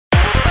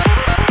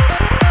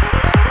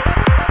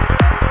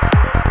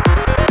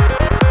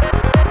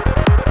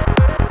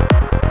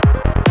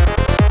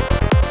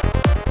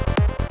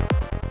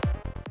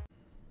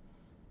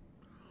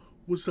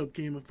What's up,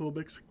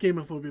 Gamophobics?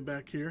 Gamophobia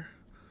back here.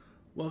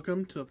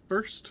 Welcome to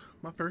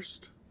my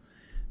first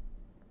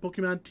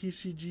Pokemon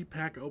TCG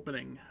pack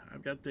opening.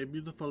 I've got the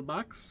beautiful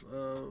box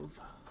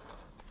of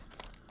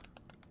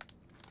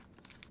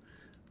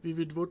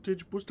Vivid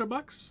Voltage Booster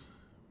Box.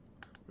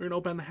 We're going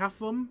to open half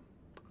of them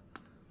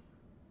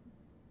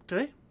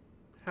today,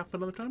 half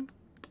another time.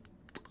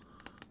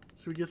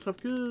 So we get stuff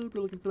good.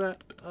 We're looking for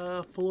that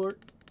full art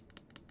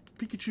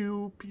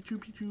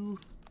Pikachu.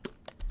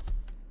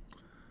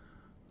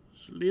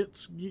 So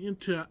let's get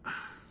into it.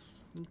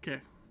 Okay.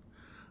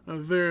 A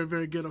very,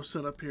 very ghetto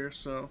setup here,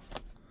 so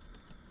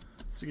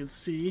as you can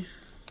see,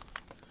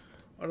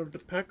 out of the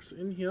packs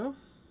in here,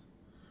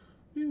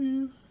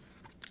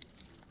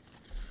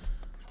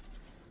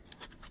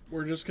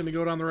 we're just going to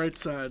go down the right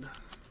side.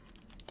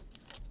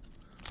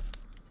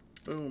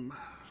 Boom.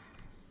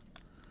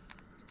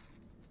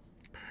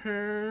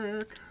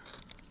 Pack.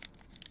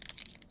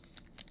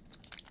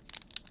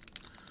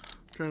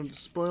 Trying to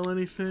spoil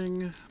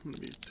anything. I'm going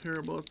to be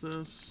terrible at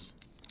this.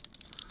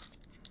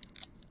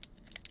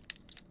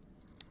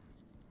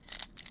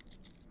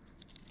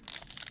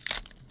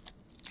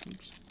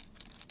 Oops.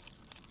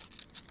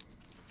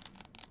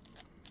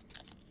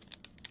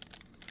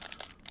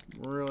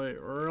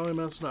 Really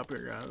messing up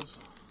here, guys.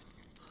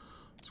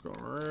 It's going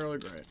really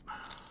great.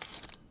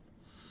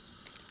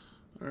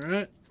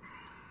 Alright.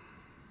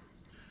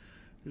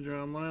 Here's your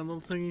online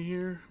little thingy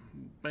here.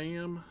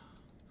 Bam.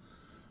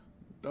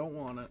 Don't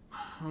want it.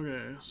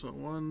 Okay, so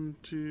 1,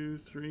 2,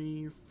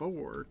 3,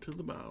 4 to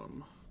the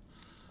bottom.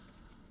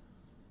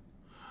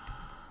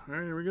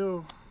 Alright, here we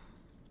go.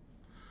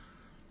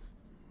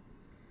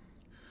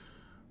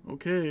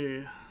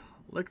 Okay,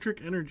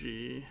 Electric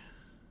Energy.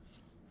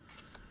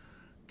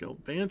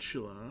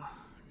 Galvantula.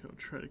 Go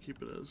try to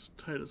keep it as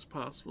tight as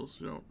possible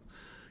so you don't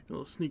get a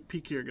little sneak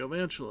peek here.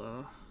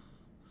 Galvantula.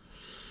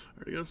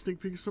 Already got a sneak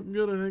peek of something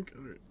good, I think.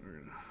 Alright,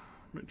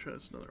 let me try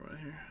this another way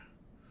here.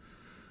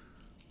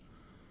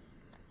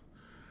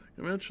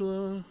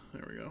 Galvantula.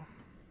 There we go.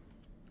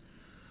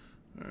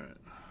 Alright.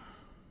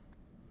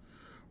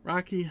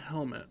 Rocky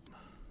Helmet.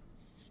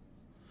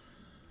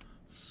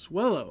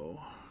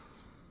 Swellow.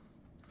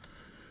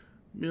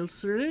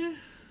 Milcery.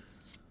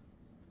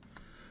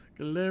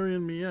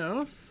 Galarian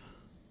Meowth.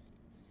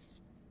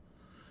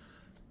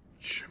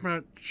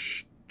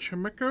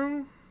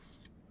 Chimeko.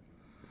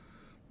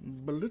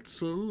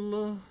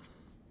 Blitzel.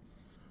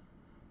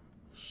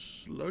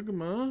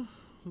 Slugma.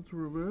 That's the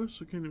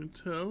reverse. I can't even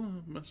tell.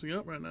 I'm messing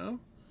up right now.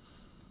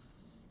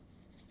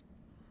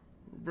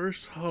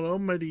 Reverse Hollow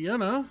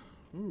Mediana.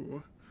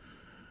 Ooh.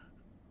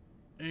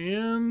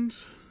 And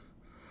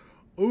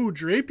oh,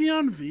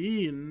 Drapion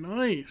V.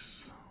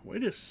 Nice. Way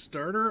to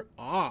start her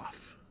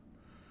off.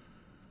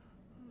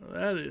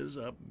 That is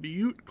a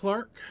beaut,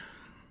 Clark.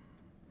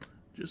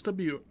 Just a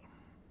beaut.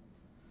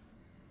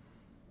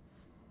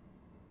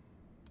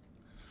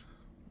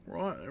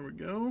 Right, there we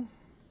go.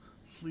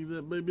 Let's leave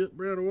that baby up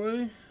right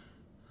away.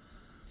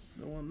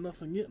 Don't want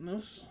nothing getting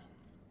us.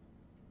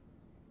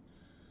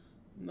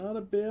 Not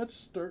a bad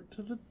start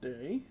to the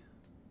day.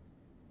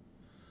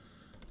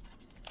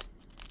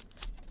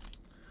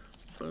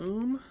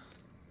 Boom.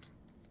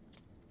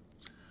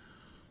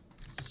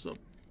 So,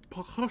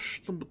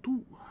 Pikachu number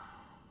 2.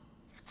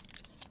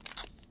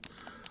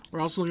 We're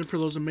also looking for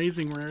those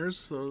amazing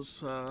rares,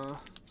 those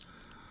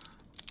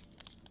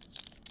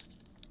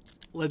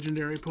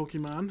legendary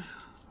Pokemon.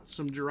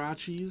 Some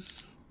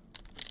Jirachis.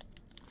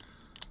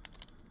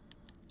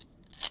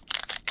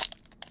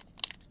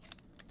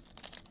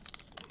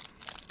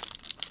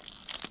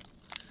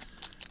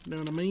 You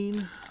know what I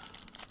mean?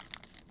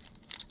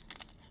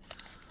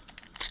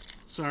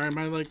 Sorry,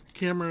 my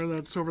camera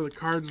that's over the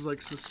cards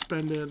is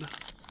suspended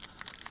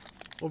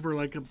over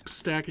a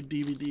stack of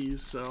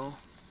DVDs, so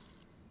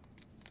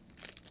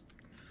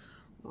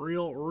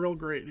real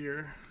great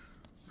here.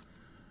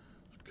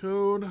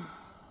 Code.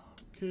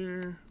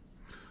 Okay.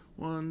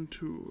 1,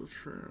 2,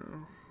 3,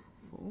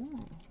 4.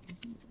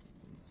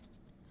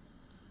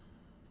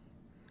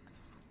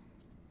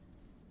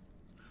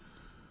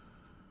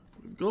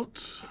 We've got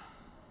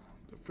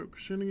the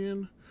focusing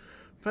again.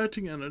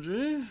 Fighting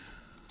Energy.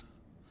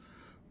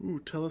 Ooh,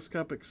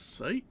 Telescopic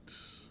Sight.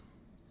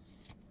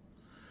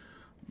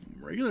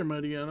 Regular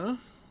Mediana.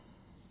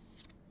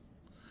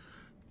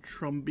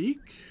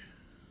 Trumbeak.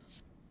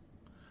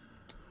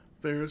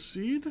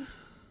 Ferroseed.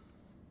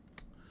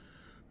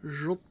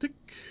 Joltik.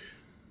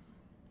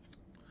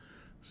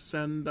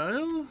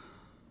 Sandile.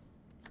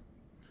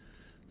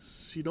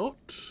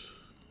 Seedot.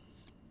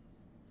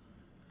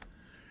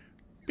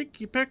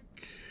 Picky Peck.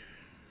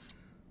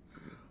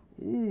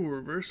 Ooh,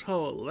 Reverse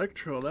Hollow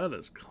Electro. That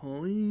is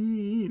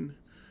clean.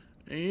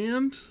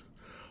 And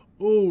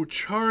oh,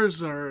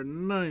 Charizard.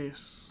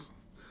 Nice.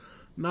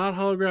 Not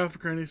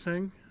holographic or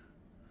anything.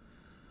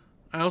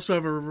 I also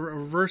have a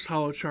Reverse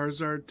Hollow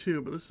Charizard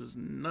too, but this is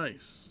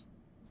nice.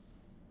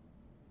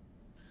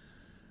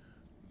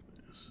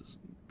 This is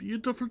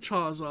beautiful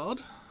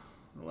Charizard.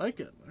 I like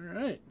it.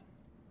 Alright.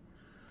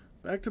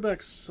 Back to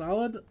back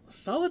solid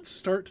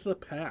start to the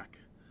pack.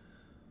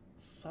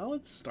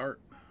 Solid start.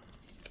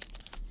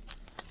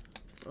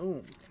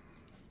 Boom.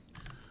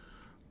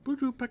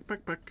 Boo-doo, peck,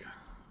 peck, peck.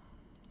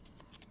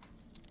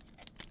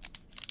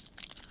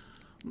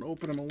 I'm going to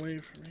open them away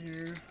from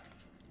here.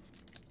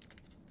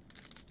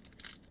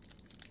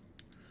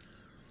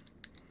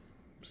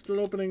 Still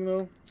opening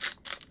though.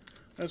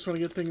 I just want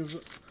to get things,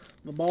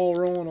 the ball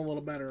rolling a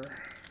little better.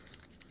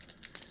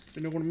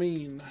 You know what I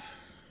mean?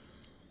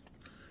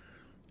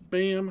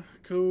 Bam,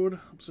 code,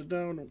 upside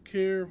down, don't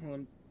care.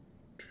 1,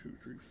 2,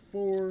 3,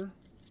 4.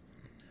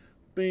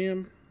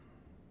 Bam.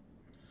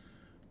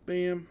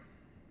 Bam.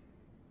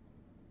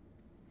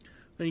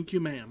 Thank you,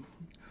 ma'am.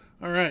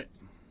 Alright.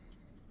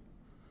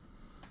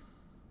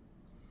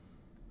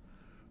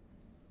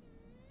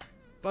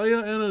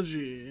 Fire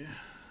energy.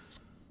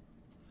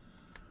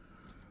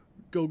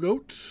 Go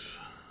Goat.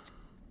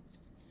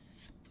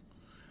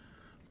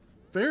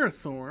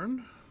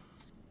 Ferrothorn.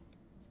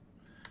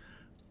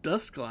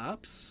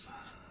 Dusclops.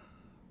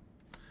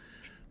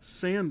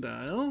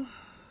 Sandile.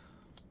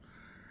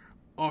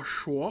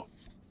 Oshwa.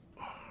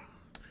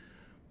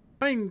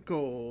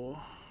 Banco.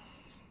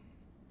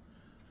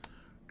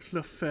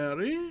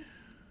 Clefairy.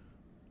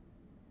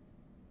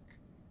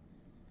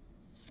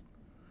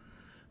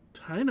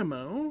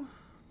 Dynamo.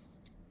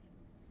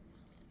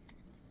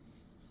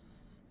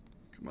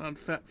 Come on,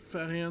 fat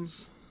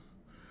hands.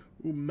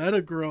 Ooh,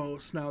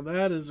 Metagross. Now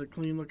that is a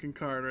clean looking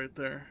card right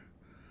there.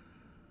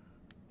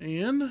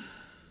 And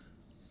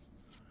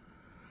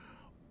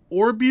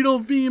Orbital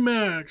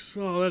VMAX.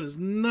 Oh, that is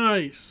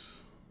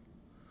nice.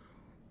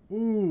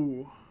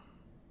 Ooh.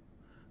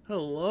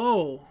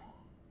 Hello.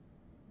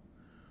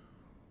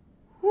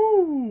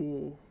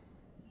 Ooh.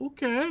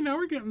 Okay, now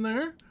we're getting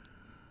there.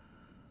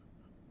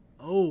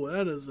 Oh,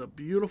 that is a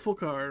beautiful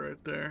card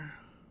right there.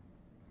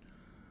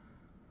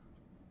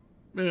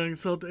 Maybe I can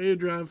sell it to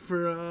A-Drive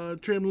for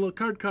trading a little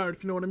card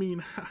if you know what I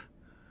mean.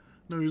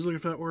 No, he was looking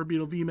for that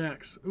Orbital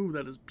VMAX. Ooh,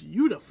 that is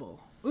beautiful.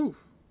 Ooh.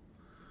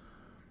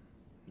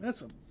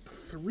 That's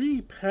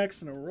 3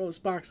 packs in a row. This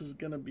box is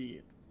going to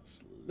be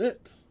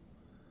lit.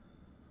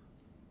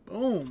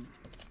 Boom.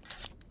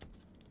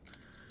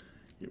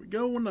 Here we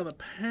go. Another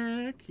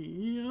pack.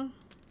 Yeah.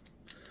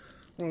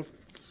 I want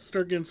to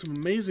start getting some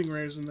amazing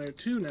rares in there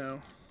too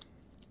now.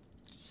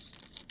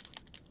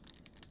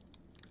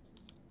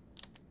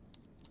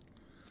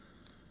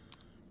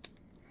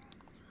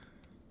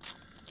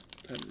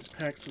 These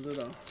packs are a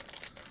little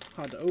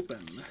hard to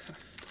open.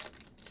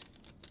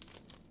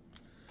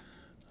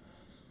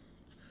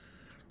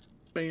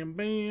 Bam,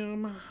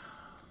 bam.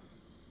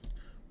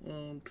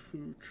 1,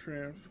 2,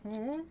 3,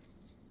 4.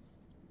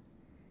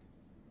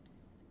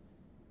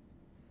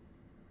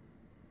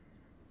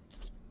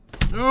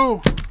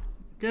 No!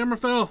 Camera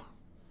fell.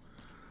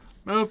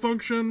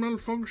 Malfunction,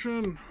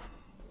 malfunction.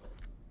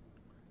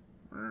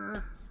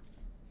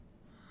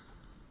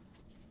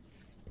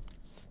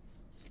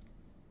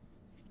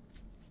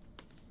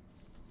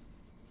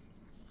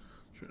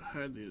 Try to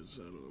hide these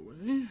out of the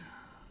way.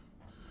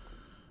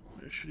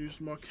 I should use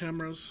more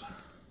cameras.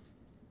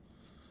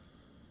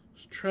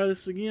 Let's try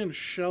this again,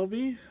 shall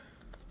we?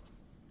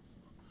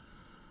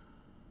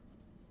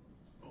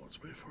 Oh,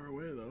 it's way far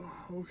away though.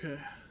 Okay.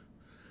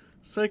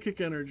 Psychic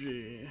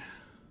Energy.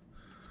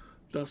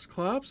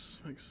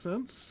 Dusclops, makes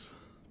sense.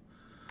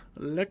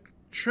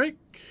 Electric.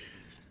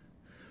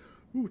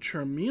 Ooh,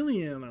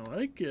 Charmeleon, I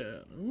like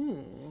it.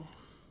 Ooh.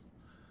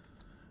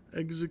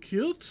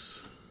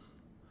 Execute.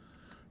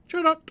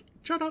 Chadot,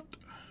 Chadot.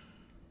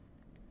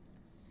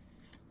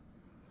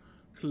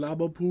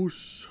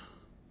 Clobbopus.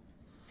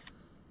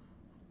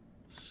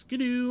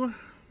 Skidoo.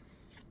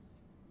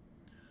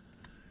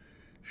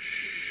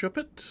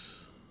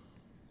 Shuppet.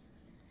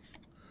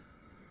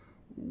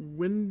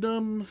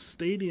 Wyndham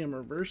Stadium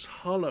Reverse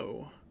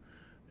Hollow.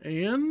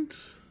 And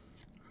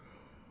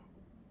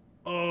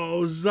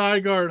oh,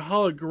 Zygarde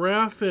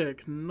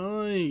Holographic.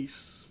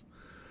 Nice.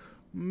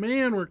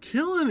 Man, we're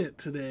killing it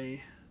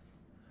today.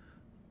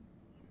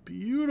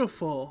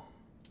 Beautiful.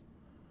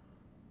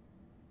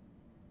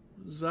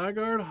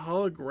 Zygarde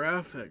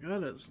Holographic.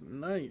 That is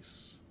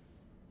nice.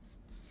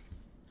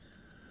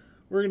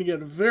 We're going to get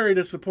very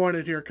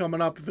disappointed here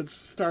coming up if it's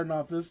starting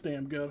off this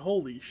damn good.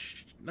 Holy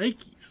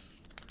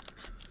Nikes.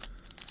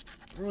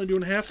 We're only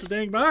doing half the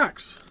dang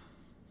box.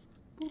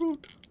 Man,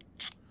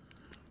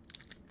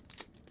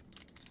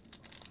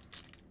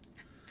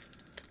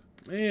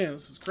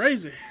 this is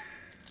crazy.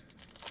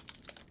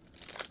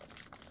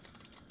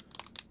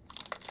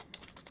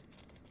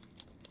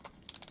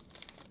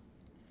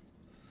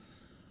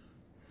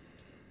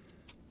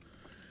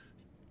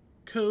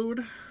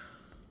 Code.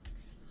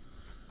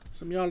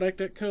 Some of y'all like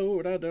that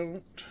code, I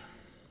don't.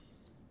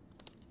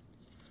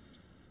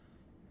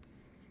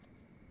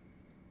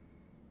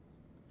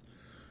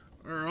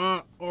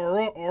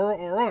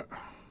 Alright.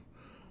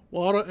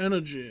 Water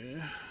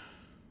Energy.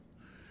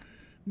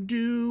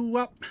 Do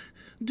up.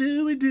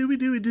 Do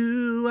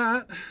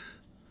what?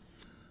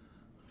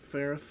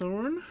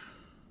 Ferrothorn.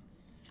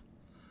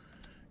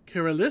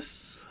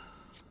 Keralis.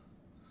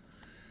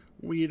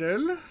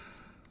 Weedle.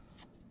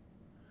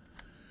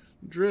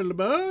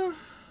 Drillba,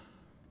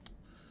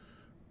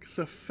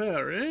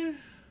 Clefairy,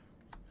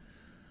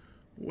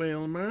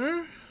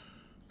 Whalmer,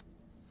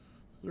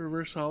 the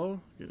reverse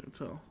hollow, you can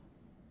tell.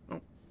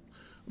 Oh,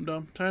 I'm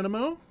dumb.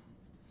 Dynamo,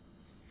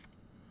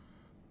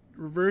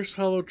 reverse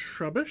hollow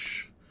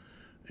Trubbish,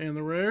 and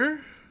the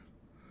rare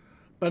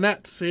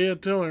Banette. See, I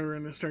told you we're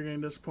going to start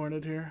getting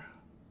disappointed here.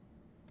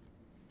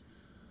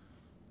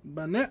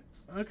 Banette.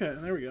 Okay,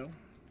 there we go.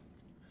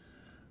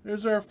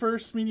 There's our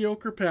first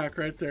mediocre pack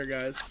right there,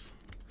 guys.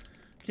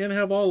 Can't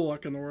have all the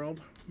luck in the world.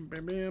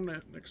 Bam, bam,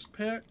 that next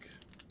pack.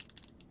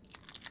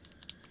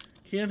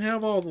 Can't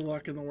have all the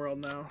luck in the world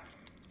now.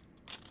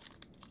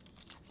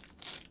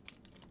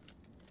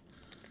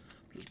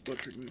 Just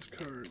butchering these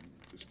cards,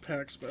 these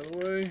packs, by the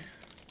way.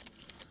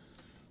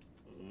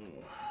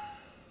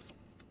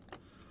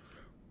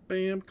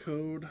 Bam,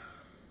 code.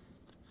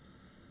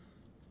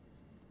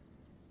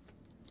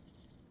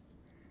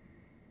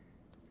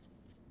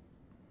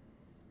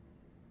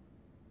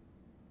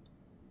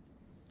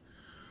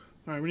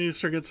 Alright, we need to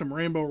start getting some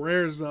rainbow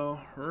rares,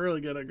 though. Really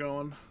get it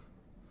going.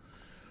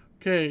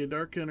 Okay,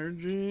 Dark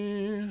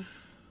Energy.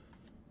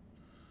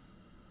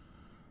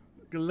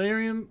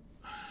 Galarian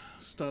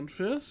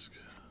Stunfisk.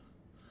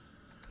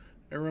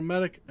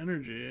 Aromatic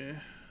Energy.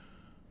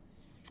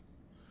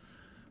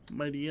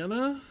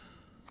 Mightyena.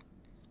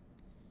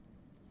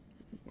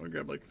 I'll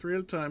grab like 3 at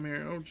a time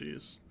here. Oh,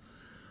 jeez.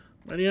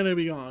 Mightyena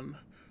be gone.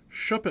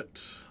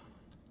 Shuppet.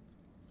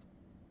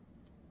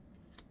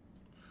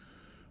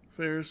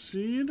 Fair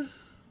Seed,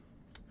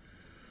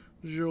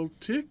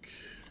 Joltik,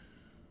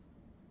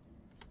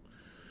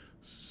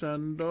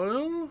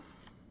 Sandile,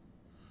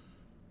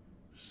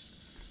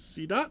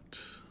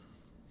 Seedot,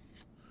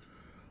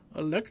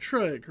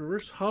 Electrike,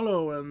 Reverse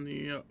Hollow, and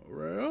the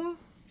rare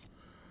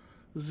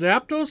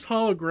Zapdos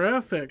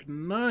Holographic.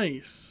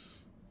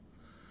 Nice.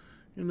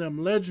 In them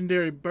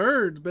legendary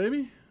birds,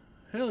 baby.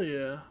 Hell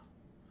yeah.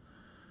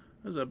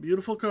 That's a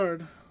beautiful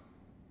card.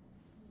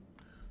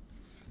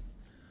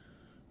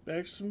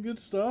 Back to some good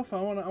stuff.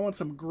 I want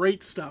some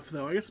great stuff,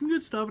 though. I got some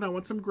good stuff, and I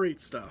want some great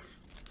stuff.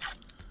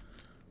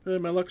 My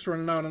luck's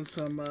running out on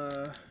some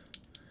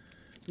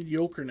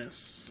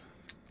mediocreness.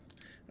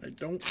 I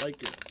don't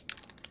like it.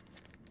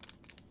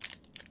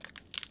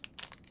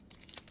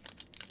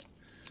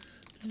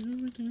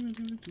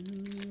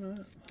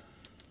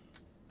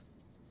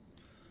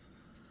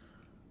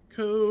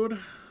 Code.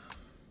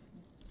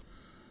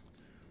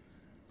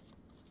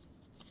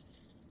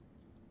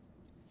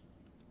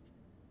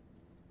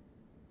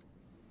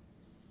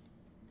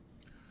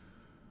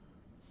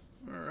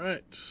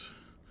 Alright.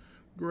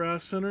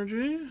 Grass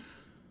Energy.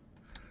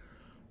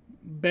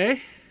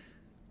 Bay.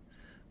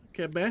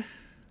 Okay, Bay.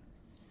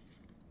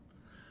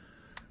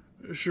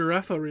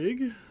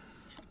 Girafarig.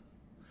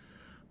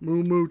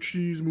 Moo moo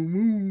cheese, moo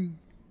moo.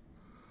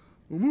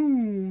 Moo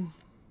moo.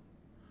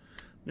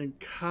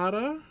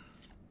 Ninkata.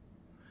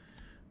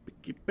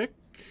 Picky Pick.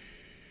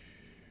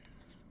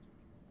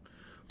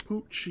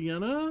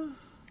 Poochyena.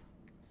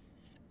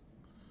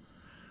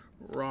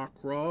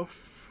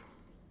 Rockruff.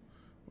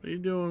 What are you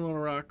doing, little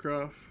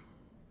Rockruff?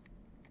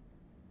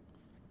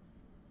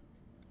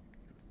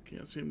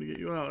 Can't seem to get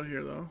you out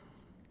here, though.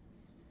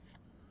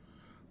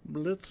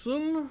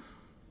 Blitzen.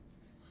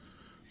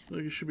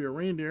 Like it should be a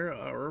reindeer.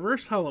 A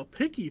reverse hollow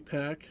picky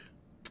pack.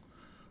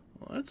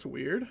 Well, that's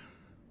weird.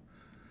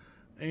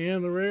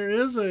 And the rare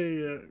is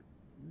a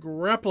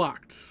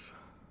Graploct.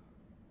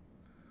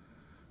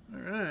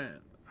 Alright.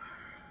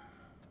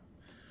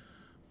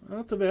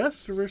 Not the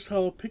best. Reverse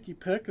hollow picky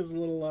peck is a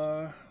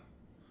little,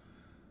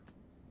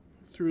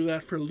 threw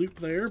that for a loop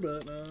there,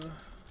 but,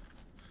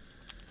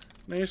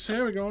 nice.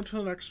 Here we go on to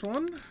the next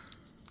one.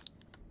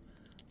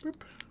 Boop.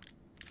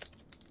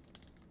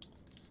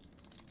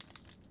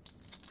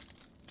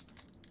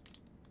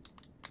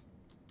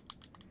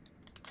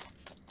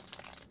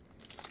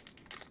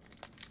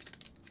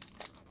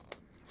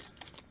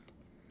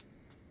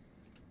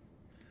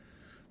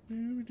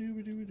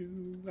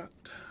 Got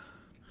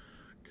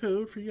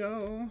code for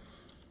y'all.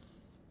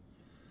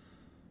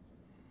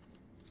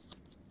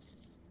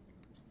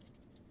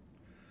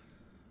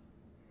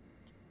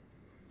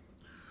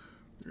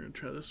 We're gonna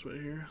try this way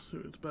here, see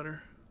if it's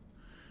better.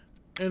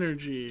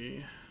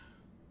 Energy.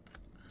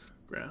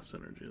 Grass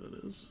Energy,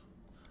 that is.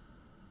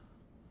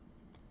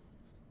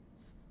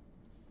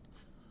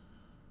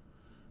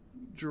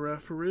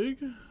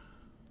 Girafarig.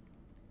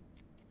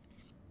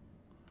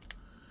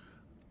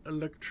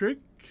 Electric.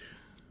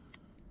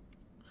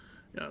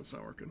 Yeah, it's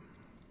not working.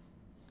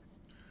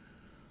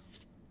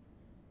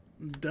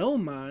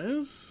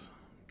 Delmise.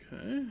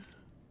 Okay.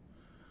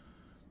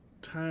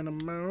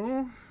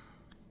 Dynamo.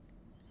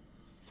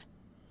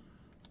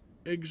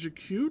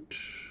 Execute.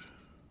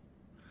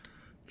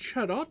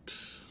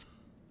 Chadot.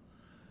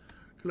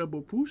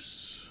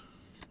 Clebopus.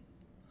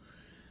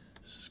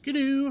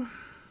 Skidoo.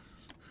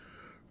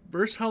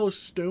 Verse Hollow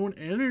Stone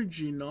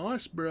Energy.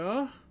 Nice,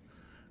 bruh.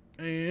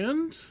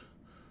 And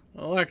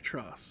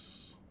Electros.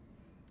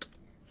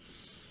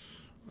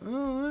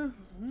 Oh,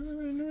 we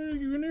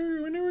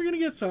knew we were gonna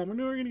get some. We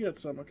knew we were gonna get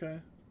some, okay?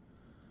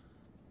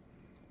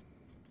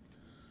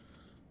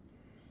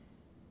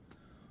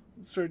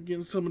 Start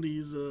getting some of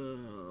these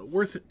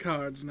worth it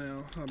cards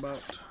now. How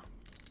about?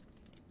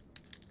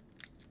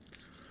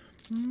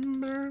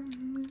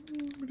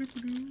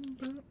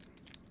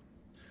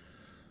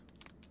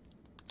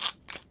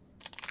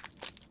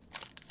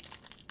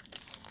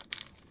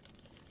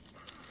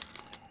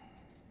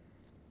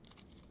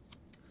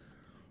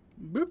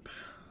 Boop.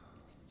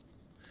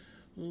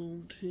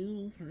 1,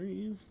 2,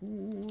 3,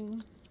 4.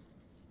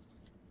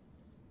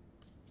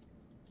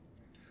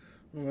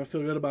 Oh, I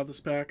feel good about this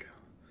pack.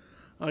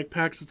 I like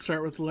packs that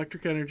start with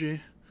electric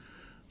energy.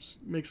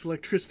 Just makes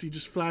electricity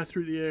just fly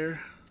through the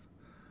air.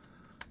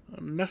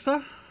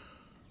 Nessa.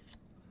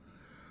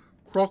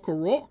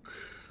 Krokorok.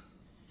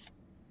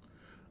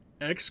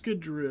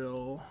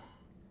 Excadrill.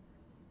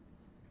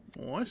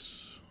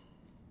 Nice.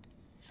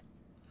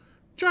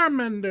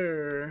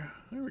 Charmander.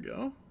 There we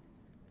go.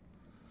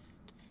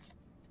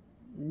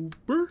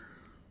 Wooper.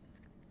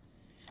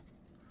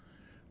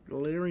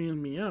 Galarian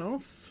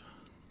Meowth.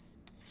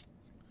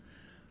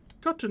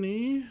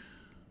 Cottony.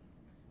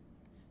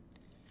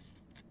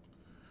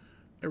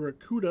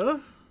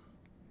 Arrokuda.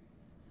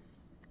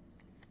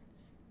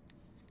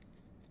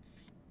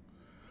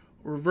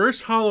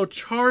 Reverse Hollow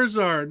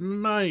Charizard.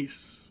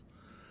 Nice.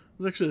 This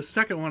is actually the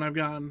second one I've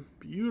gotten.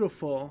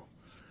 Beautiful.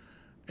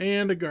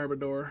 And a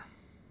Garbodor.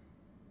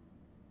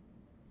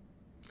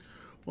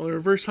 Well, the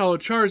Reverse Hollow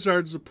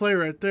Charizard's the play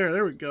right there.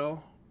 There we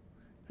go.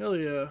 Hell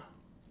yeah.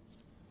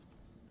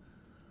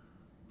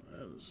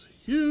 That is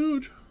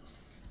huge.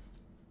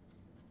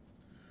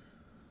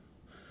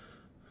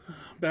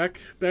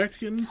 Back to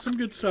getting some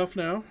good stuff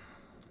now.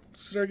 Let's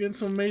start getting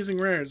some amazing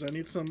rares. I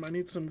need some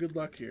good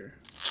luck here.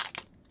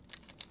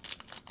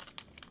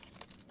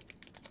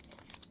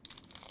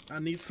 I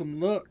need some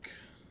luck.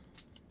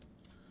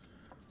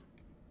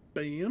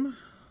 Bam.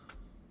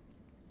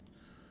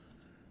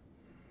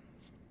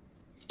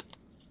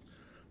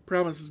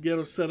 Promise this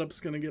ghetto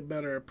setup's gonna get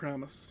better, I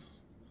promise.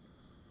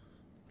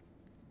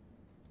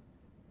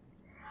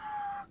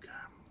 Okay.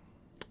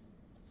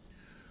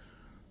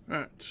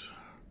 Alright.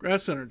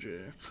 Grass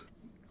Energy.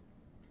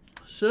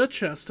 Sir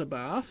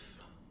Chestabath.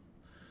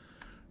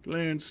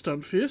 Galarian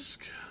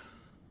Stunfisk.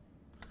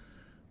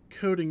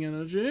 Coding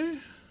Energy.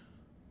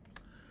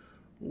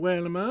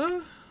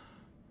 Whalema.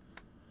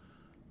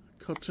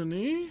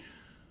 Cottony.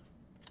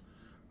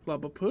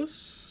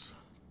 Globopus.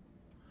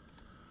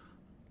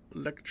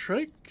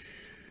 Electrike.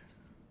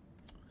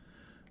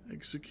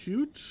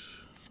 Execute.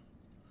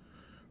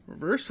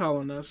 Reverse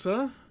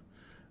Holonessa.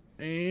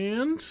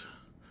 And...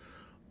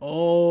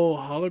 oh,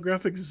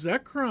 holographic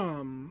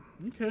Zekrom.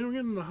 Okay, we're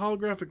getting the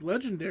holographic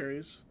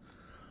legendaries.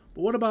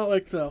 But what about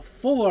like the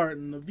full art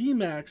and the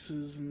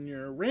VMAXs and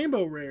your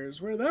rainbow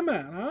rares? Where are them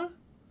at, huh?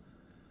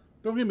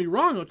 Don't get me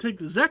wrong, I'll take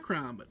the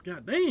Zekrom, but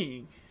god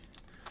dang.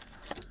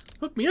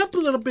 Hook me up a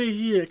little bit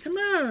here. Come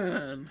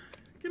on.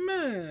 Come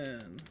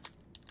on.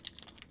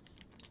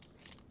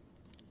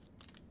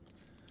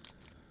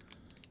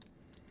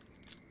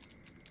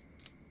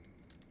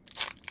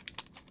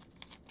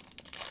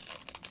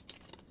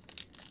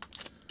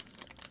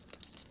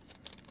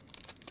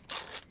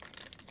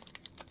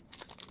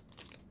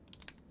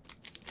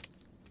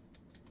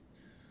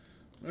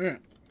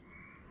 Alright.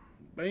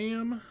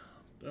 Bam.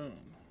 Done.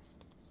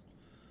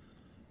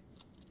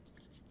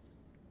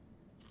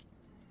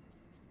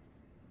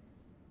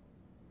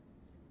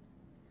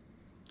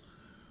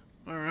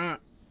 Alright.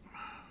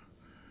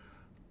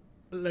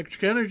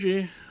 Electric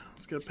Energy.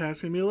 It's gonna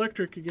pass me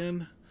electric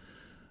again.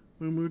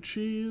 Moo Moo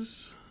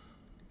Cheese.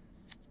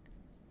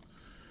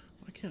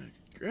 Why can't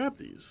I grab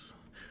these?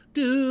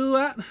 Do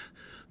what?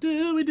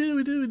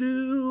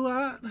 Do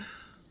what?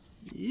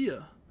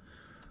 Yeah.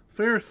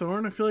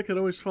 Ferrothorn, I feel like it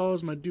always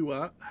follows my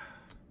Duat.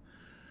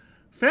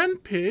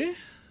 Fanpy.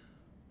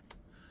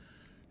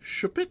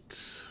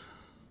 Shuppet.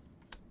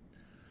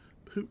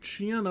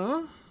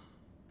 Poochyena.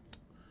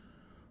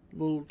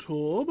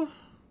 Voltorb.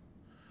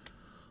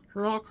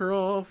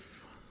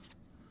 Rockruff.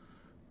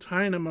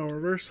 Tynamo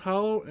Reverse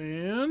Hollow.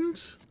 And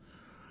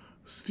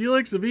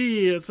Steelix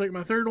V. It's like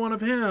my third one of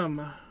him.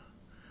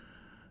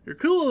 You're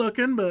cool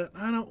looking, but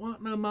I don't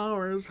want no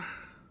mowers.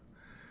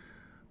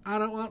 I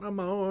don't want no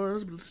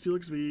mowers, but it's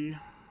Steelix V.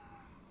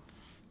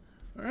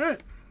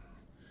 Alright.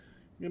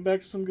 Getting back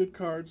to some good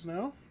cards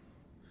now.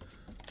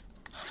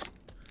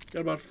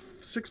 Got about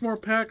 6 more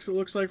packs, it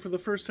looks like, for the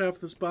first half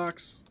of this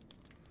box.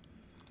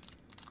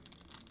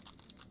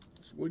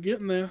 So we're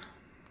getting there.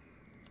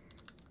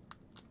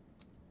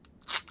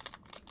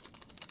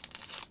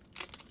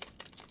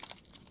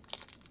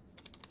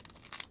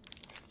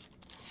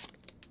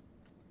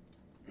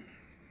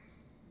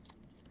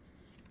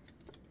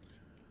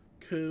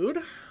 Code.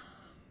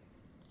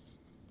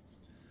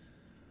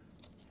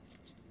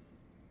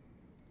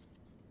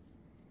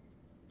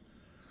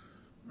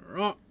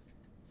 Alright.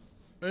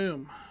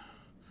 Boom.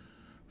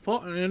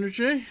 Fulton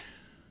Energy.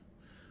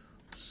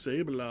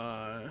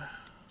 Sableye.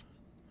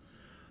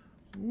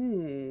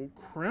 Ooh,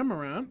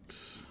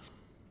 Cramorant.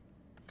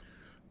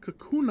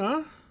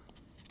 Kakuna.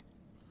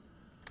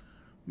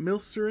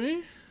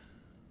 Milcery.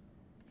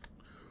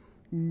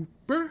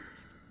 Wooper.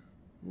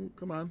 Ooh,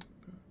 come on.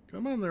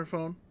 Come on there,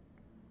 phone.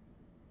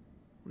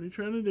 What are you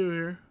trying to do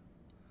here?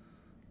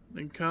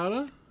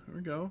 Ninkata. There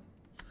we go.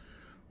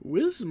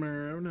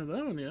 Whismer. I haven't had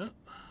that one yet.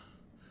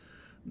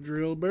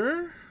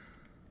 Drillbur.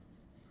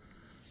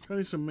 Got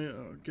me some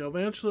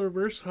Galvantula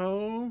Reverse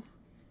Hollow.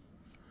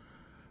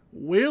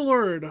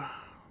 Wailord.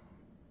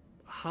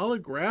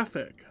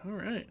 Holographic.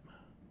 Alright.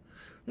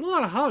 A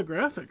lot of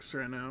holographics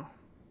right now.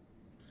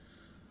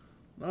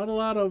 Not a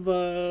lot of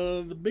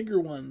the bigger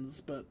ones,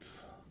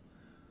 but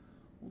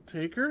we'll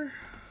take her.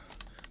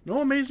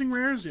 No amazing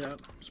rares yet.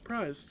 I'm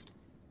surprised.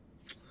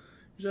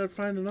 Usually I'd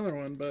find another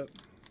one, but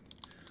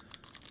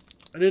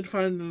I did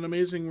find an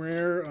amazing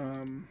rare.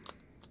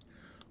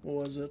 What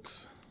was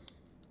it?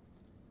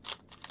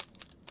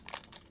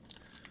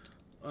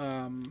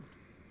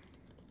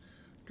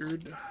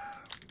 Gerd.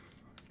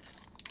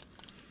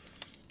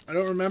 I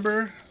don't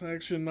remember. I'm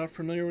actually not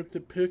familiar with the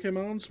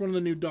Pokemon. It's one of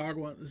the new dog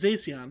ones.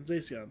 Zacian.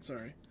 Zacian,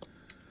 sorry.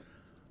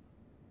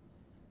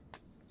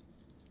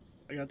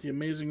 I got the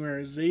amazing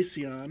rare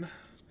Zacian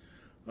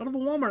out of a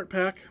Walmart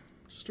pack.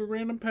 Just a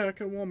random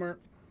pack at Walmart.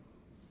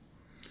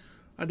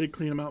 I did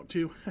clean them out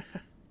too.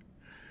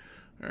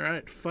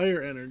 Alright,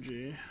 Fire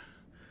Energy.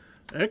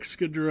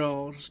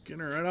 Excadrill. Just getting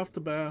her right off the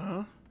bat,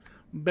 huh?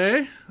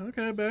 Bay.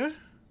 Okay, Bay.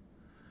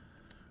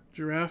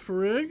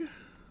 Girafarig.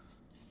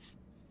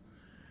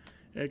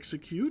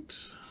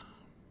 Execute.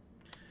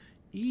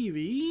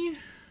 Eevee.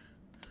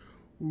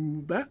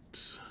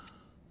 Ubat.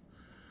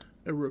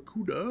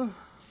 Aracuda.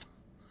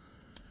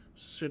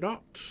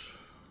 Sedat.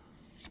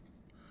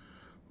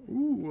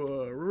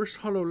 Reverse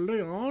Hollow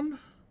Leon.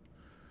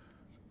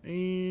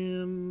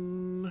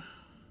 And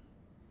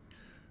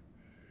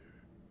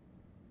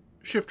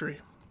Shiftry.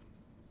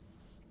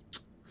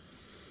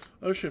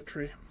 Oh,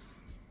 Shiftry.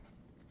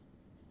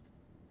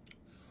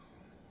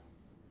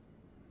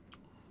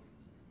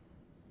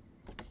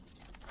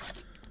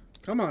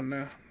 Come on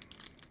now.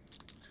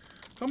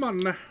 Come on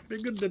now. Be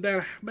good to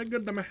daddy. Be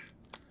good to me.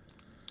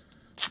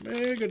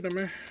 Be good to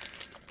me.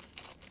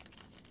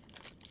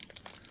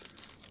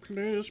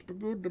 Please be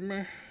good to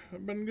me.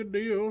 I've been good to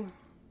you.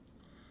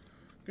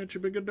 Can't you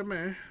be good to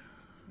me?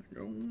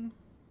 Go.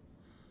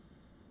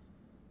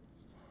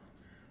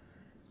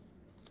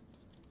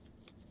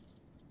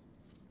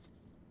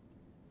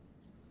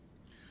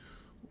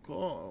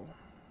 Cool.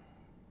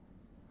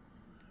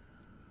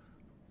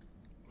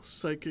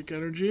 Psychic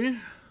Energy.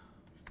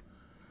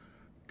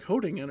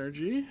 Coding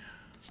Energy.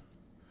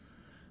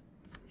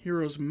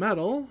 Hero's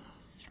Metal.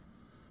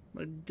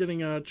 Am I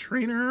getting a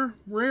trainer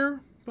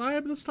rare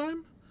vibe this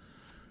time?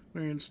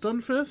 Marion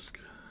Stunfisk.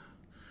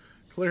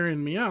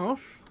 Clarion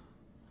Meowth.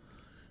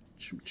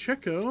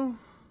 Chimcheco.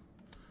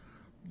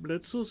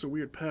 Blitzel's a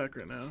weird pack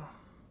right now.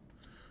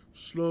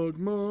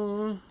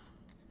 Slugma.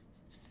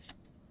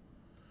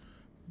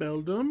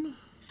 Beldum.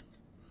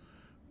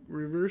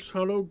 Reverse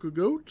Hollow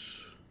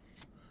Gogoat.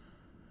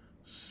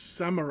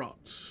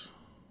 Samurott.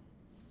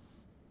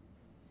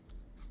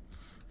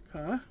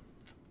 Okay.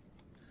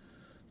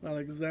 Not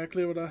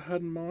exactly what I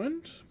had in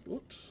mind,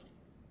 but...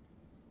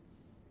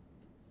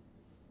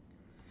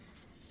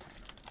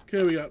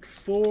 Okay, we got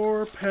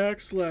 4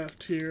 packs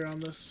left here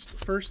on this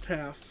first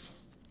half.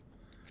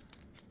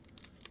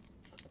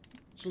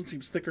 This one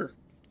seems thicker.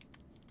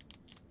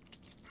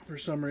 For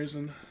some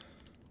reason.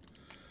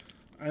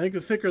 I think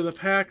the thicker the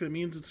pack, that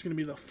means it's going to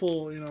be the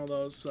full, you know,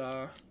 those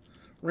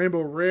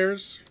Rainbow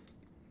Rares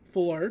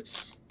full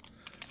arts.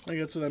 I think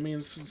that's what that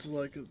means. It's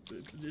like,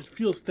 it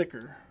feels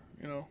thicker,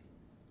 you know.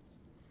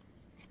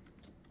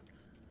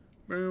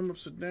 Boom,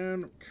 upside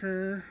down,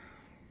 okay.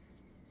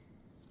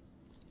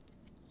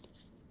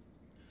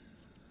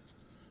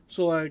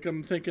 So, like,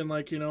 I'm thinking,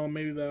 like, you know,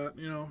 maybe that,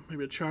 you know,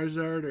 maybe a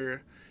Charizard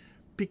or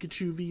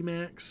Pikachu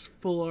VMAX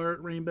full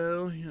art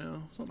rainbow, you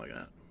know, something like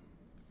that.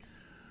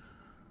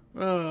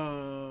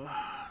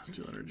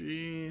 Steel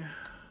Energy.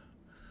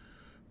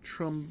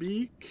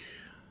 Trumbeak.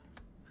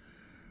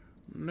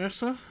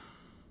 Nessa.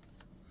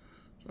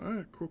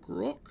 Sorry,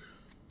 Krokorok.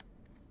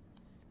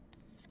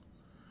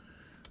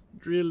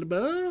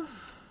 Drillbur.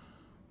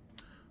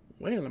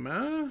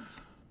 Wailmer.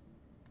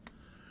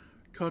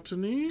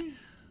 Cottony.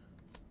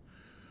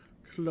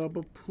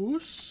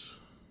 Clubopus.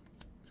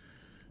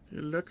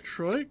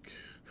 Electroic.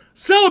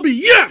 Celebi,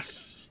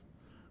 yes!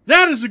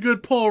 That is a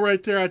good pull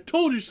right there. I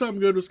told you something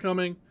good was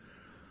coming.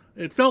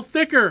 It felt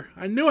thicker.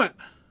 I knew it.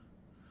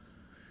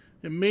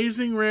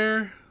 Amazing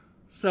rare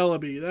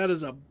Celebi. That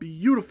is a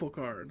beautiful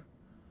card.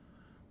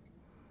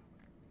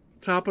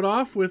 Top it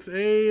off with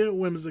a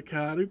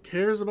Whimsicott. Who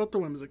cares about the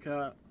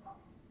Whimsicott?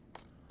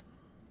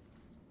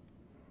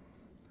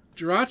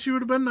 Jirachi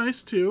would have been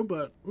nice too,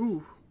 but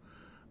ooh.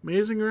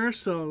 Amazing rare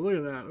Celebi. Look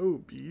at that.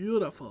 Ooh,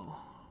 beautiful.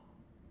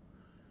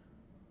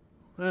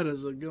 That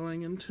is a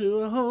going into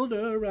a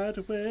holder right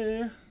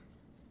away.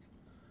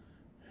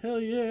 Hell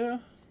yeah.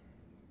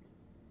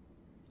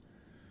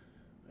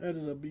 That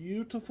is a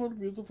beautiful,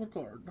 beautiful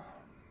card.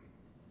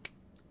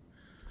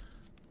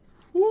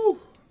 Woo!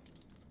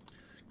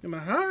 Get my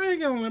heart rate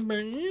going a little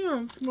bit. Yeah,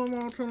 let's move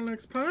on to the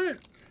next pack.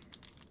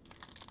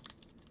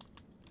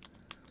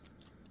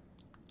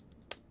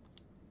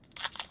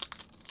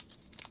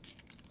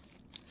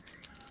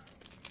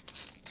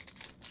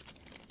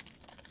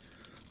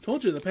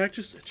 Told you the pack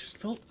just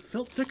felt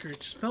thicker. It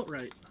just felt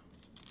right.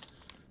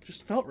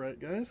 Just felt right,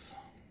 guys.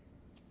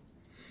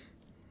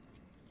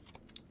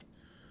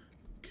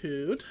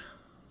 Code.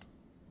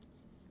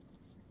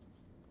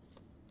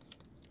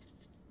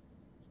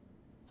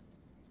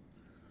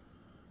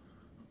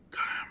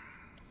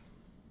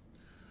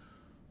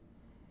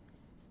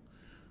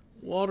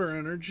 Water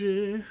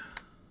Energy,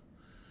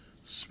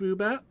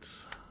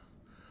 Swoobat,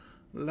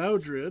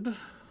 Loudred,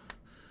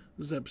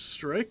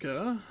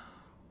 Zebstrika,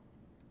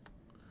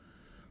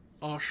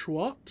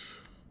 Oshawott,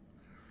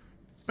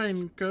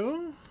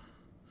 Banco,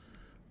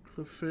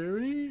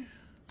 Clefairy,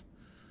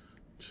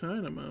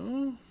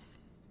 Dynamo,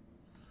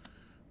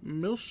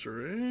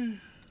 Milcery,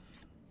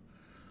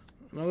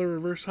 another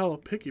reverse hollow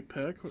picky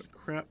pack. What a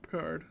crap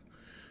card.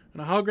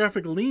 And a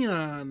holographic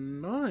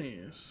Leon.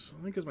 Nice.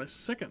 I think it's my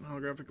second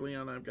holographic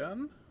Leon I've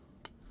gotten.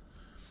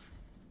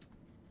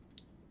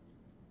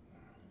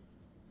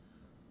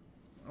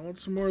 I want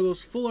some more of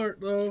those full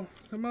art, though.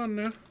 Come on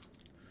now.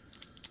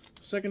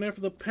 Second half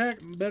of the pack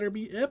better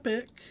be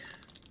epic.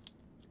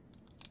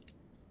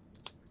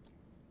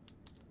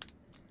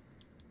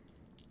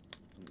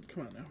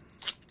 Come on now.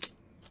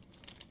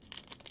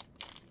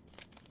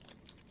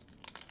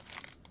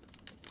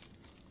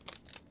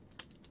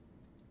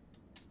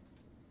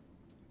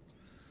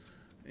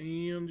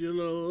 And your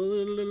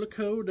little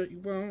code that you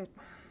want.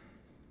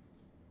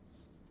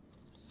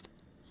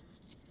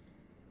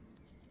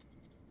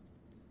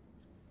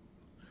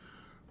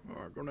 Oh,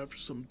 we're going after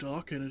some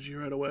Dark Energy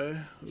right away.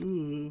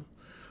 Ooh.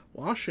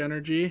 Wash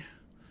Energy.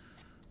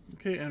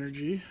 Okay,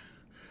 Energy.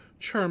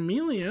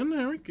 Charmeleon,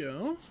 there we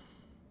go.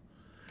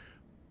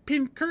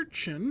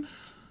 Pincurchin.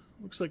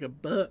 Looks like a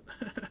butt.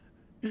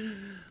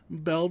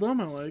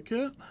 Beldum, I like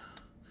it.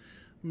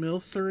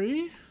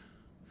 Milcery.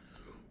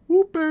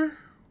 Whooper.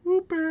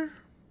 Whooper.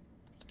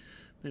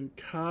 Then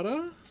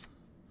Kata.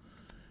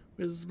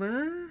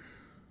 Whismer.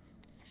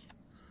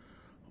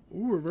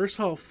 Ooh, reverse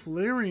holo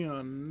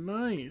Flareon.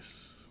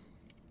 Nice.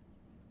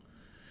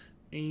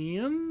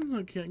 And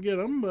I can't get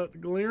them, but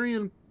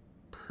Galarian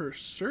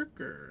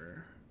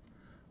Berserker.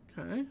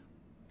 Okay.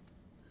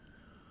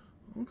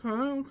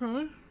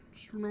 Okay.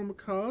 Just normal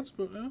cards,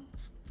 but yeah.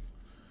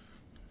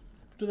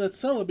 To that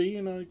Celebi,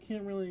 you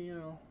can't really,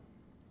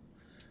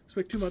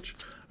 expect too much.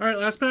 Alright,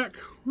 last pack.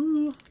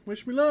 Woo,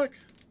 wish me luck.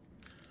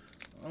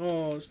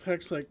 Oh, this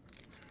pack's like...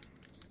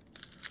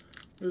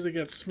 Does it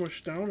get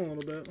smushed down a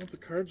little bit? I hope the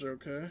cards are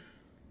okay.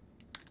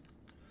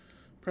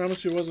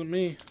 Promise you it wasn't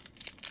me.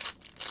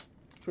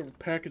 Whoever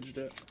packaged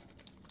it.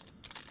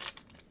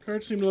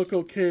 Cards seem to look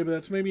okay, but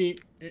that's maybe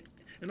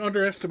an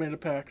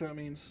underestimated pack. That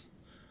means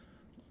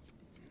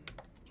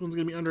this one's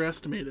going to be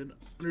underestimated.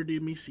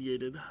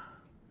 Underdemeciated.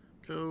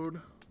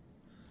 Code.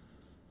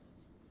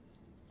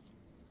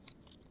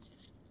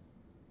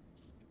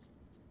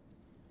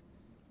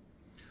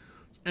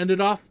 End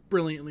it off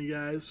brilliantly,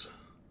 guys.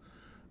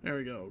 There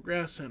we go.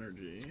 Grass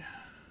Energy.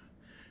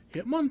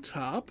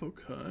 Hitmontop.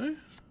 Okay.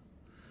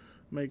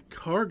 Make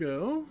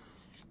Cargo.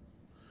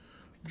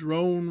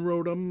 Drone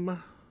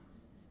Rotom.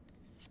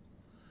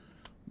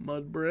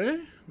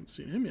 Mudbray. Haven't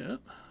seen him yet.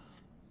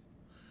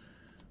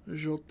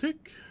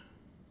 Joltik.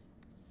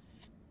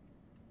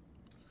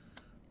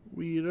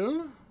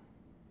 Weedle.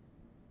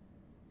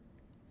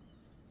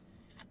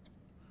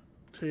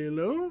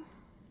 Tailo.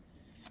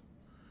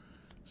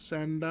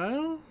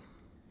 Sandile.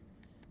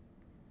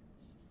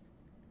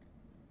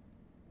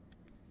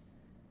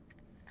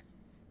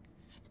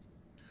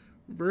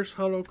 Reverse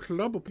Holo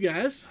Club.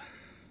 Guys,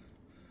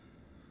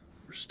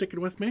 we're sticking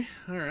with me.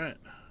 Alright.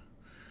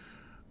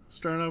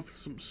 Starting off with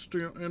some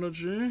Steel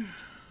Energy.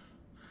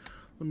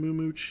 The Moo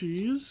Moo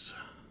Cheese.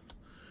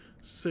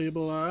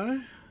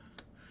 Sableye.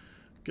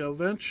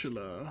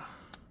 Galvantula.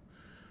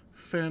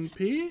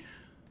 Fanpy.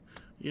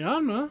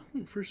 Yanma.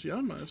 First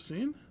Yanma I've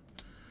seen.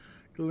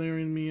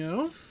 Galarian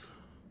Meowth.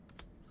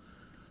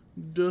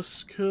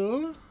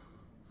 Duskull.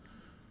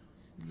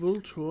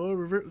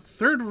 Voltorb.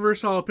 Third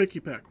reverse holo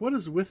picky pack. What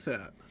is with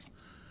that?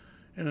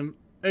 And an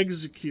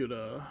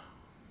Executa.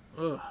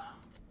 Ugh.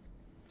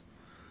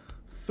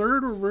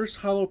 Third reverse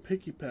holo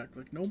picky pack.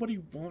 Like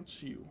nobody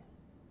wants you.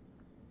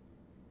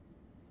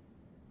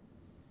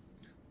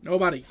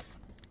 Nobody.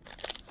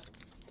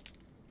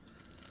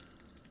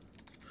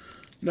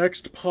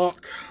 Next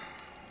pack.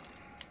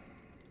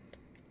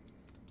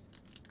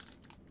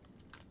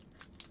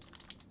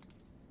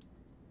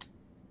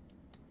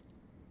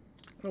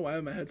 I don't know why I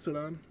have my headset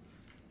on.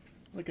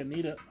 Like I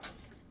need it.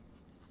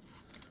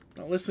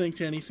 Not listening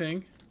to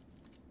anything.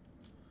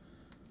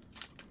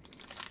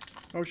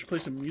 I should play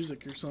some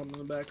music or something in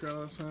the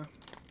background. Huh?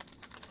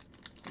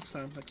 Next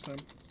time.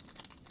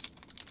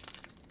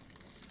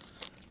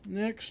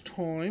 Next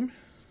time.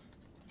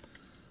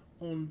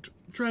 On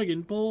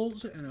Dragon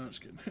Balls. And no, I'm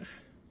just kidding.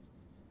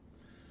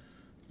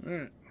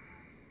 Alright.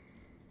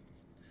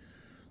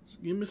 So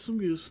give me some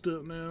good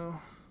stuff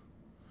now.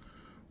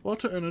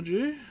 Water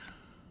Energy.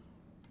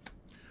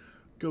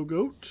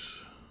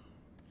 Goat.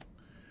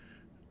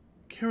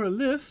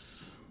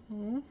 Careless.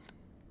 Oh.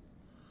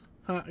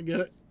 Huh, I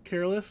get it.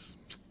 Careless.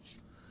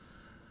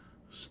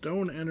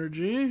 Stone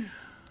Energy.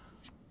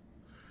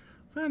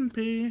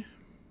 Fanpy.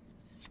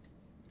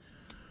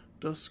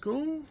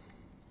 Duskull.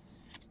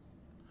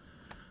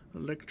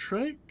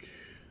 Electrike.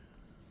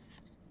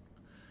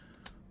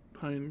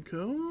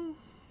 Pineco.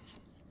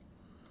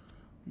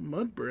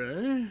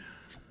 Mudbray.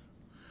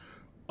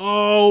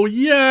 Oh,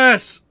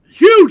 yes!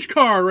 Huge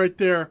car right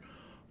there.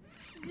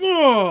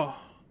 Oh,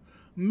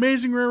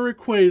 amazing rare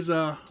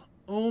Rayquaza.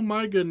 Oh,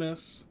 my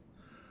goodness.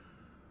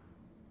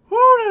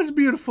 Oh, that's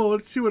beautiful.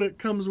 Let's see what it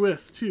comes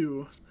with,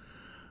 too.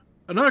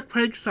 Another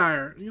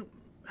Quagsire. You know,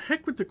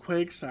 heck with the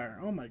Quagsire.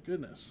 Oh, my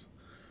goodness.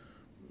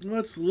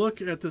 Let's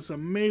look at this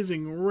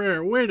amazing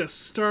rare. Way to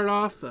start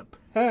off the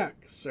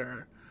pack,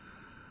 sir.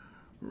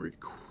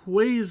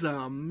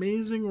 Rayquaza,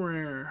 amazing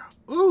rare.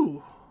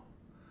 Ooh.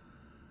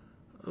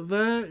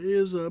 That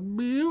is a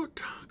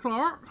beaut,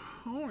 Clark.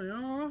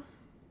 Oh,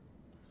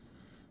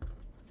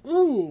 yeah.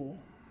 Ooh.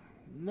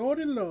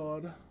 Lordy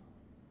Lord.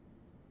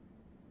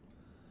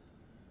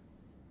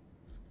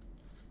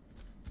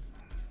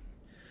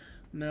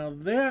 Now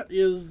that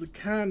is the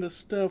kind of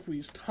stuff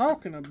we's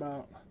talking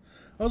about.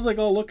 I was like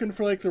all looking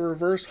for like the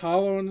reverse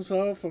hollow and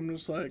stuff. I'm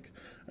just like,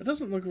 it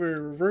doesn't look very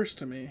reverse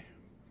to me.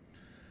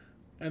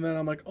 And then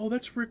I'm like, oh,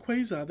 that's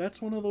Rayquaza.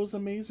 That's one of those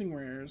amazing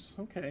rares.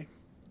 Okay.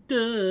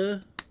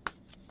 Duh.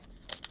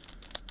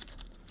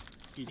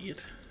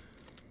 Idiot.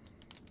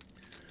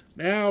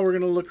 Now we're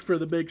gonna look for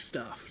the big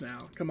stuff. Now,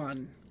 come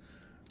on.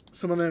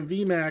 Some of them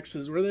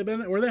VMAXs. Where they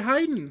been? Where they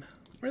hiding?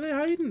 Where they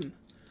hiding?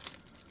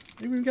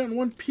 I've even gotten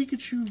one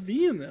Pikachu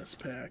V in this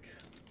pack.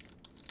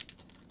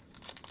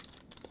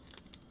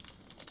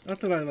 Not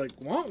that I like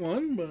want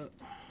one, but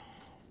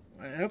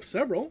I have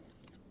several.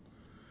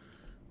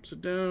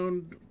 Sit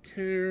down, don't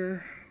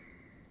care.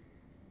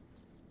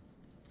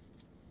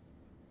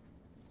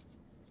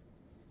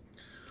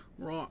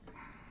 Rock.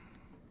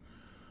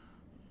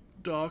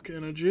 Dark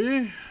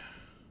Energy.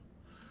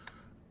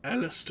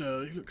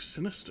 Alistair, he looks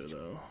sinister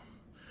though.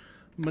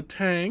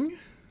 Matang.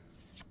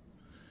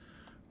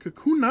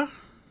 Kakuna.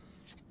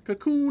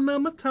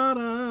 Kakuna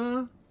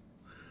Matata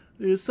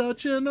is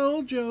such an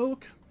old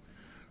joke.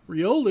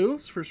 Riolu,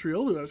 it's the first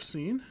Riolu I've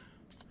seen.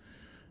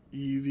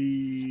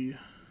 Eevee.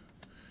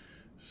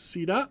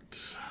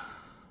 Seedot.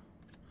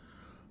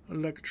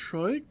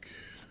 Electroik.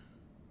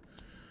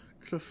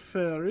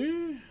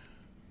 Clefairy.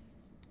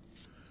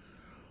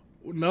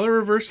 Another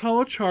reverse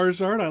hollow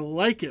Charizard. I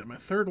like it. My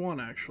third one,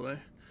 actually.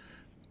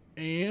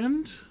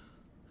 And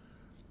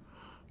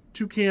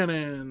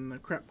Toucannon, a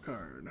crap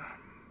card.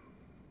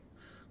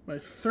 My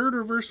third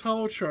reverse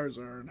hollow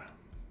Charizard.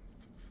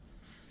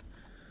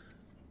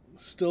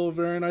 Still a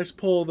very nice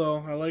pull,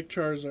 though. I like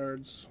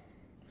Charizards.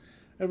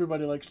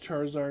 Everybody likes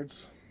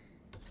Charizards.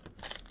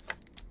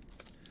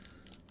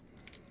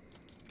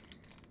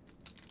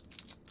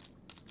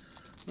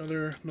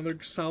 Another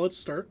solid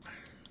start.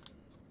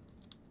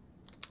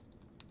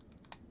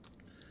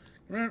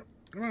 Come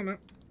on now.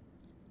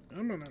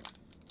 Come on now.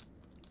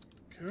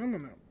 Come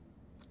on now.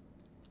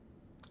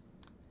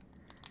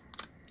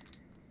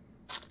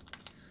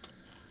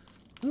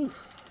 Whew.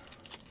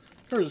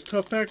 Card is a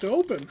tough pack to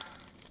open.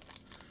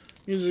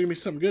 Means there's gonna be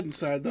something good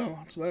inside, though.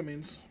 That's what that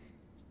means.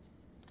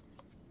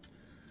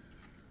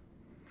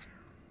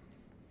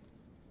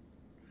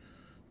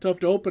 Tough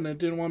to open. It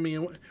didn't want me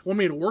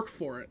to work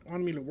for it.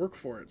 Wanted me to work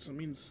for it. So it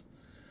means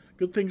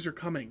good things are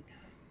coming.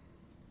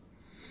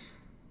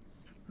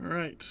 All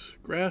right,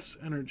 Grass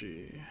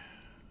Energy.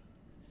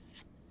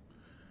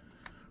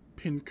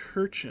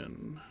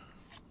 Pincurchin.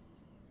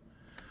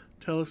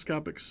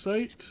 Telescopic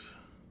Sight.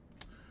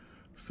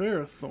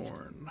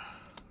 Ferrothorn.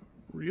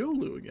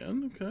 Riolu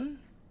again, okay.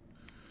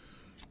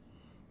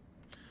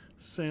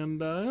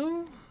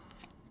 Sandile.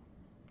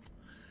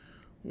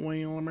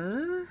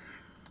 Whalmer.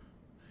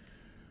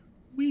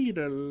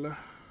 Weedle.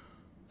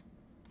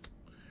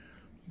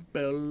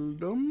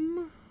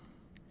 Beldum.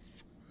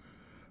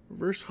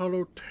 Reverse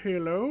Hollow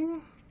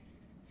Talo.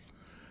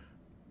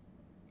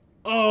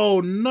 Oh,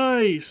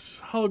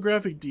 nice!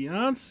 Holographic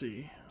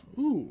Deontay.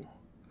 Ooh.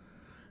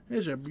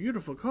 There's a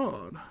beautiful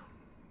card.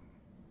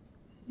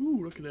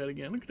 Ooh, look at that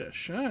again. Look at that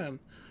shine.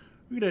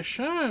 Look at that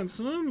shine,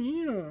 son.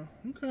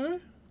 Yeah.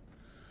 Okay.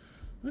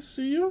 Let's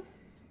see you.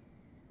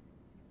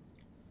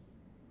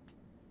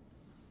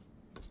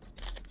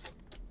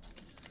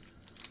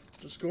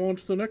 Let's go on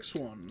to the next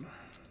one.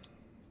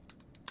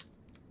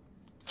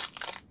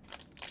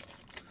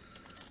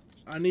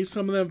 I need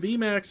some of them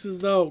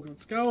VMAXs, though.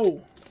 Let's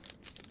go.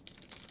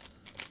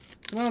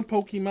 Come on,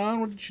 Pokemon.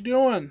 What you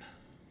doing?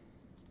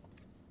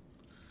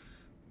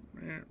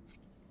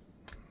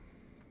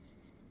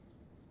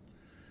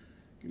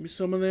 Give me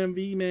some of them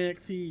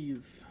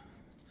VMAXs.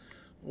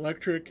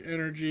 Electric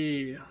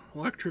Energy.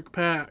 Electric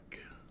Pack.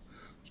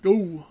 Let's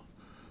go.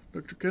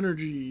 Electric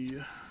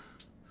Energy.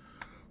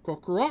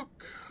 Krokorok.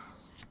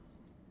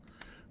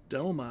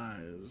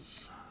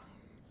 Delmise.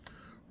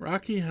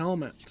 Rocky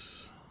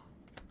Helmet.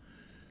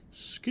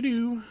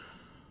 Skidoo.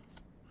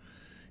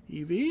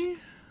 Eevee.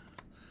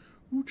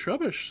 Ooh,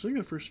 Trubbish. I think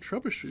the first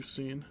Trubbish we've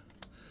seen.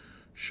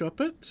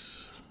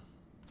 Shuppet.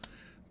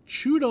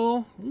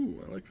 Choodle.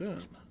 Ooh, I like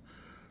that.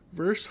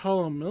 Verse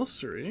Hollow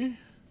Milcery.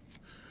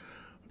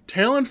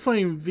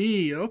 Talonflame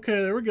V.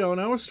 Okay, there we go.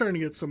 Now we're starting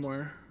to get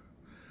somewhere.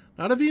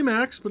 Not a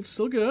VMAX, but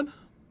still good.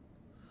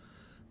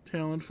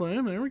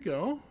 Talonflame. There we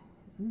go.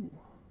 Ooh.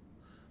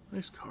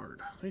 Nice card.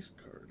 Nice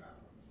card.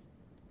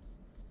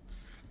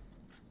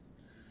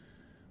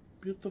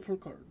 Beautiful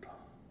card.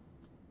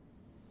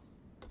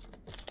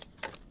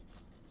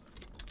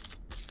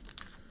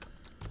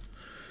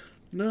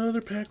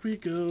 Another pack we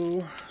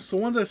go. So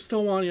ones I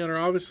still want yet are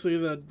obviously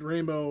the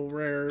Rainbow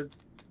Rare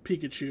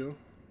Pikachu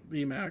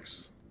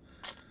VMAX.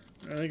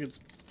 I think it's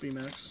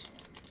VMAX.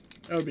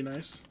 That would be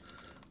nice.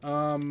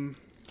 The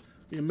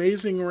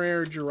Amazing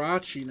Rare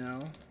Jirachi now.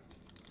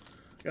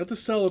 Got the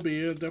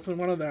Celebi. Definitely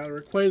wanted that.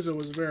 Rayquaza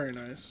was very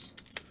nice.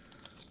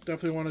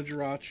 Definitely wanted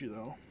Jirachi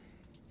though.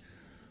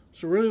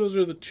 So really those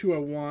are the two I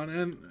want.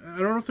 And I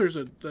don't know if there's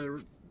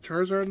the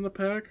Charizard in the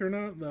pack or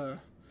not. The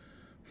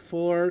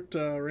full art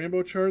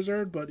Rainbow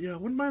Charizard. But yeah, I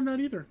wouldn't mind that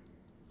either.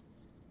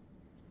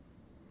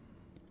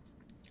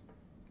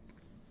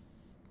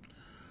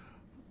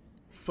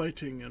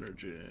 Fighting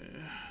Energy.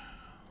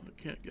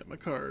 I can't get my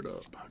card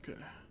up. Okay.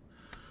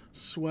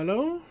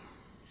 Swellow.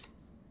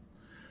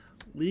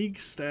 League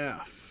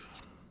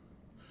Staff.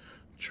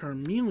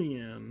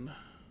 Charmeleon.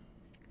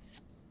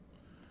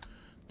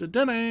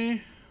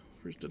 Dedenne.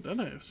 First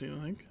Dedenne I've seen,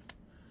 I think.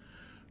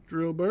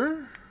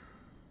 Drillbur.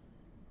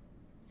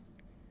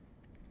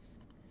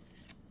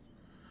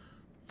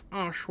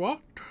 Oshawott.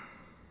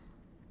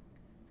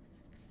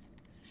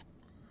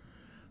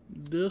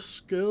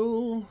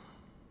 Disco.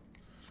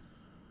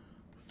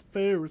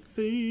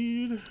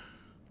 Ferrothede.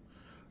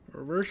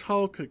 Reverse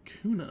Hollow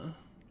Kakuna.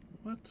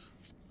 What?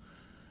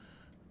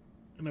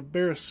 And a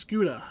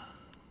Barraskewda.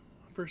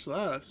 First of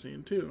that I've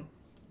seen too.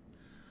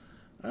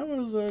 That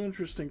was an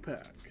interesting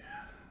pack.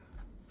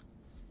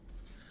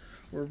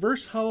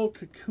 Reverse Hollow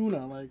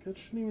Kakuna. Like, that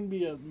shouldn't even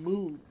be a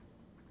move.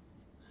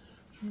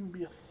 Shouldn't even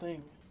be a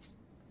thing.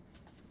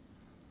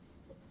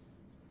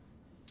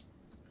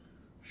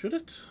 Should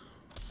it?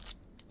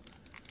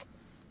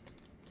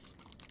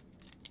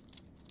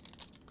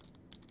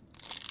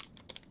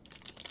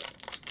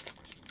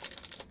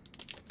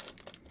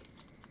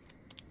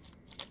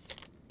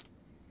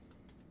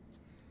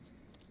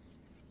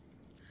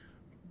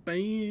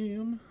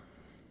 Bam.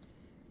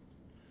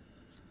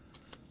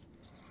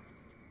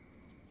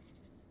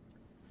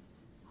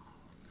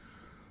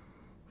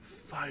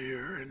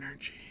 Fire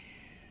Energy.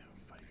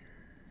 Fire.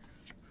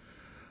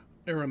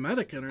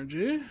 Aromatic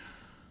Energy.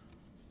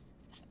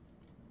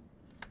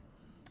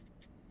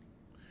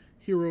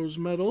 Heroes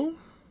Medal.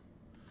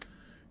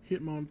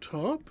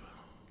 Hitmontop.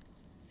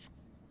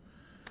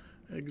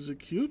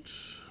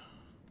 Execute.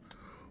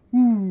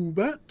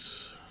 Bat.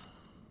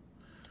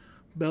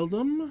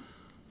 Beldum.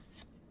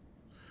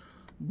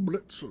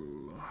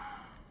 Blitzel.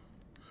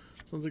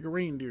 Sounds like a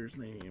reindeer's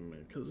name,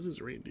 because it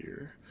is a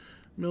reindeer.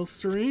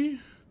 Milcery.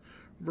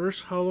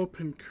 Verse Hollow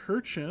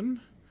Pincurchin.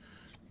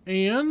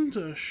 And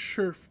a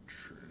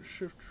Shiftry.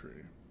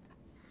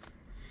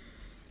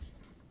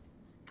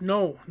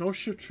 No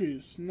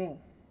Shifttrees. No.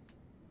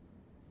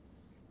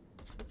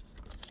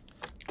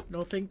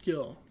 No thank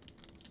you.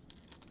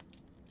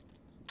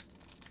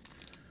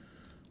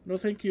 No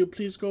thank you.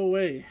 Please go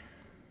away.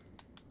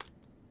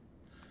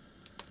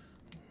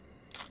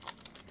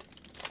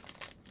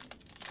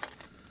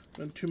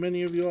 Been too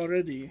many of you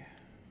already.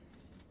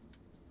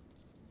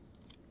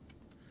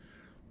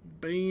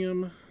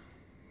 Bam.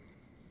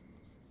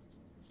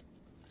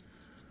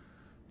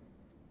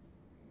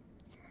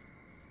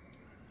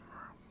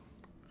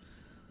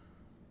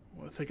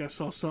 Well, I think I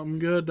saw something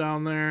good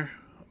down there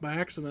by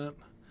accident.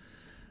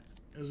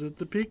 Is it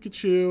the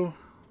Pikachu?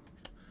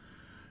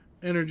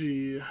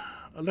 Energy.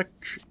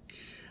 Electric.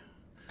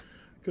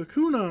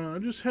 Kakuna. I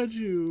just had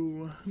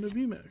you in the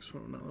VMAX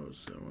from. No, that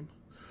was that one.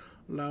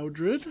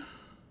 Loudred.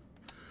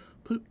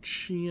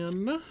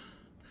 Poochin.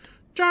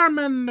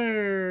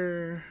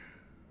 Charmander.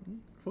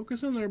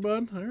 Focus in there,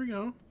 bud. There we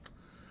go.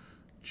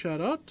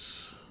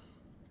 Chatot.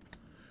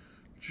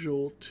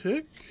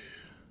 Joltik.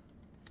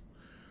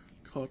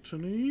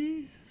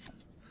 Cottony.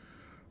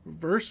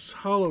 Reverse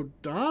Hollow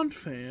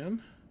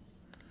Donphan.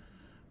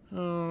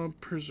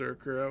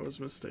 Berserker. I was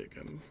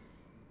mistaken.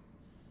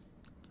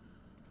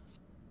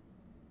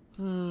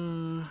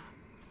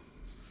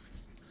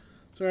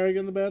 Sorry,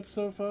 getting the bad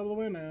stuff out of the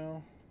way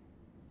now.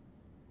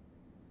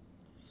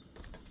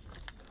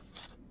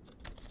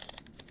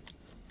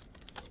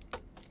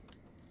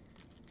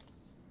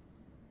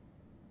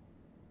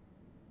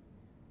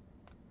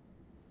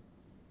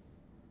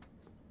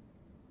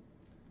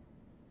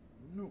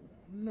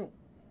 No.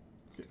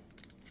 Okay.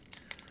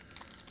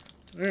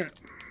 All right.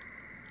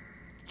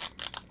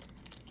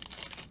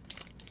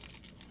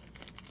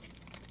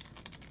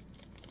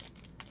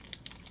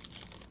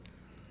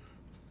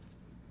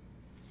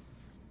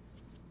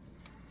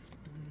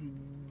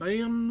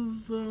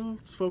 Bams.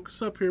 Let's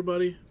focus up here,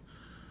 buddy.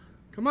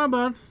 Come on,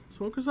 bud. Let's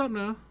focus up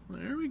now.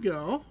 There we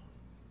go.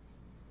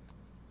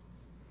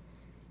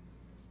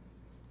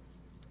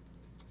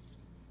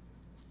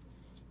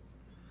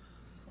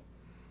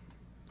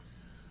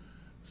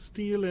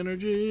 Steel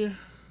Energy.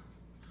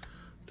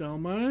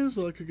 Dalmise,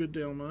 I like a good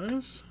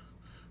Dalmise.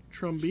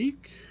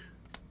 Trumbeak.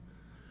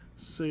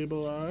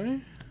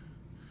 Sableye.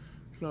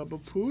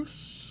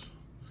 Clobbopus.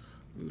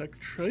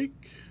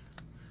 Electrike.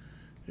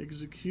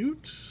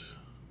 Execute.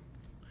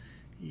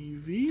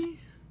 Eevee.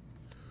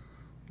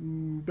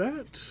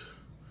 Woobat.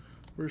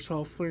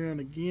 Versatile Flareon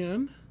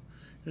again.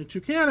 And a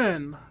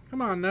Toucannon.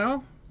 Come on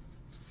now.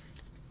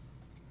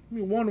 Give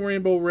me one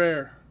rainbow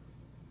rare.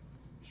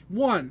 Just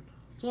one.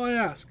 That's all I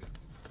ask.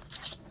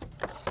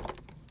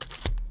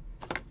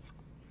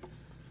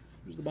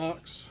 Here's the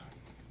box.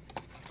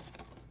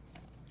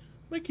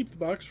 Might keep the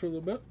box for a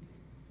little bit.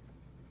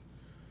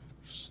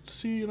 Just to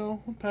see, you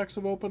know, what packs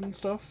have opened and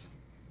stuff.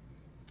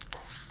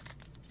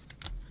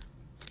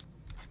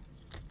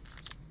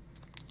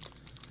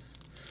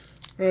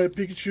 Alright,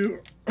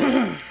 Pikachu.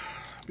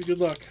 Be good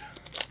luck.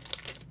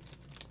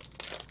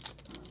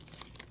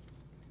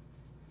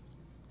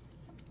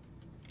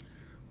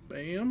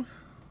 Bam.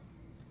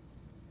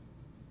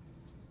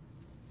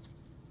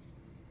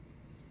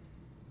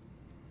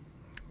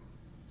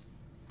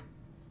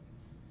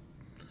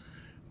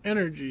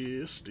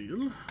 Energy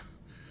Steel.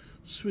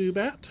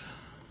 Swoobat.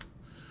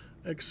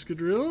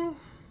 Excadrill.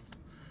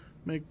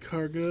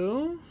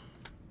 Magcargo.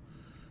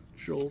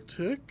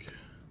 Joltik.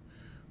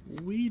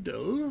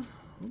 Weedle.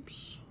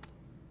 Oops.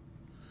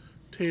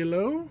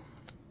 Talo.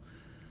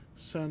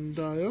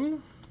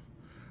 Sandile.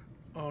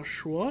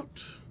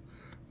 Oshawott.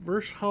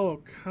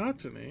 Versatile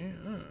Cottony.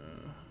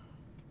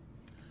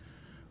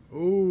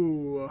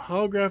 Oh,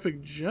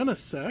 holographic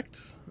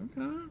Genesect.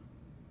 Okay.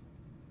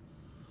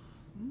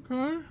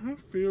 Okay, I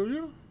feel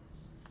you.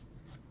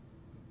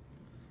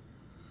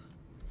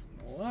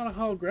 A lot of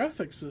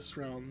holographics this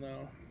round,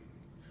 though.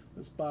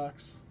 This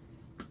box.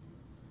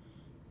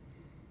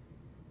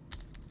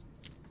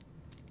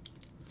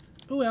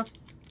 Oh, yeah.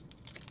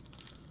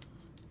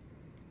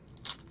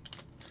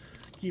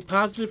 Keep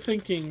positive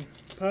thinking.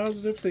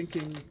 Positive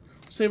thinking.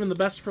 Saving the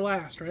best for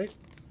last, right?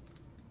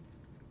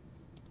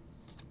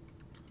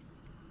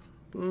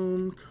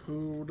 Boom,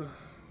 code.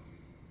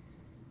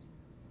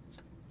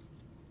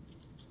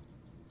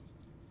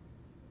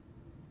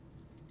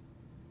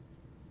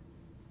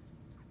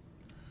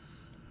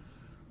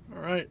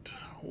 Alright,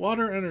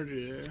 water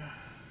energy.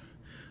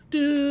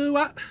 Do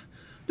what?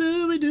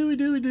 Do we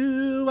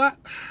do what?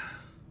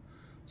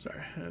 Sorry,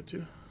 I had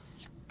to.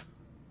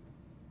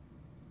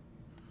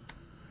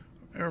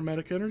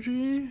 Aromatic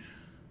energy.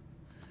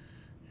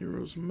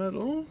 Hero's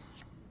Medal.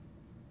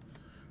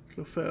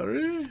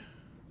 Clefairy.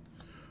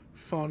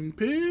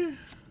 Fonpy.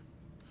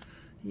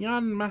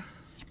 Yanma.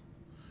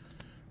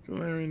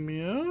 Galarian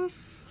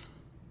Meowth.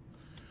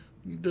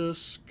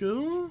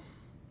 Duskull.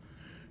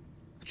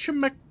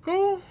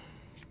 Chimecho.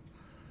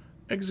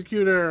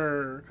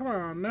 Executor. Come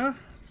on now.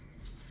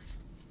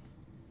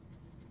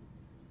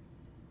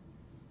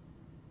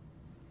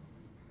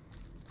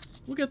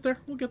 We'll get there.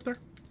 We'll get there.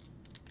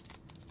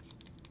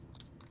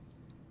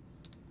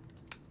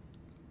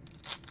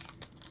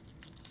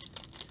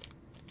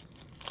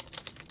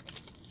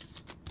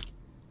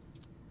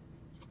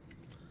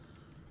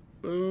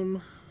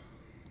 Boom.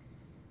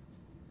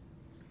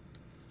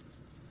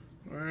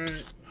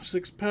 Alright,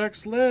 6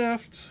 packs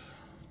left.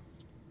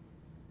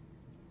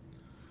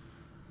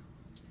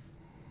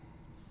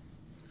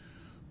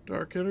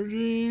 Dark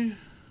Energy.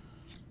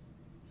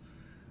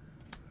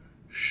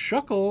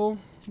 Shuckle.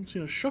 Haven't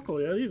seen a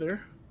Shuckle yet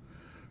either.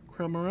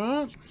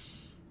 Cramorant.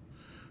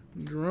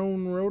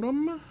 Drone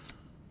Rotom.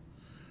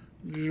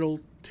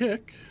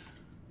 Joltik.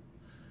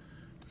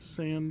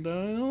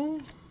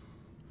 Sandile.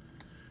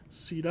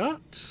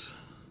 Seedot.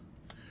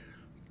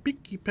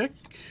 Pikipek.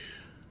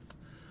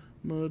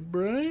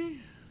 Mudbray.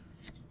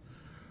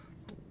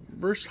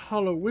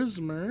 Versatile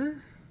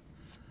Whismur.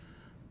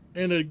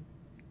 And a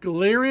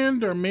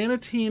Galarian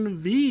Darmanitan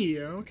V.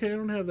 Okay, I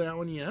don't have that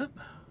one yet.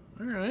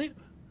 Alright.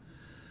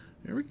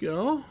 There we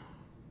go.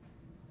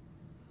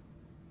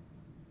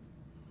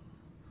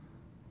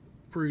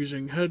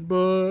 Freezing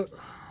Headbutt.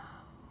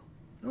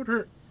 That would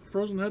hurt.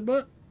 Frozen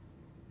Headbutt?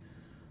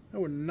 That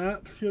would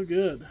not feel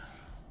good.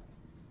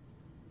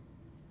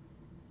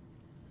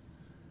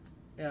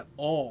 At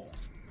all.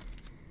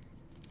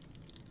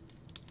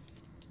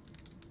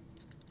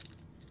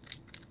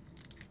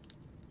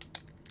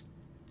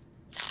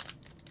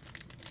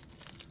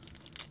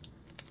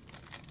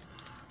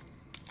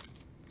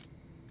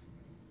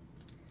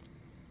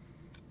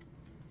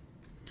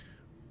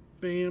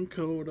 Bam,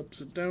 code,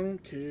 upside down,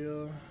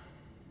 kill.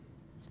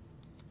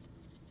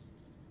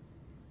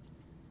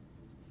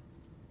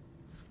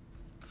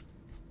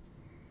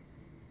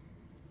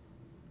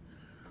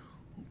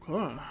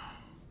 Okay.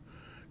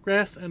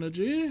 Grass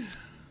Energy.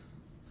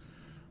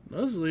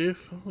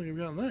 Nuzleaf. I don't think I've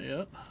gotten that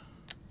yet.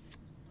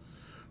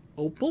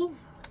 Opal.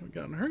 Haven't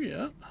gotten her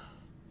yet.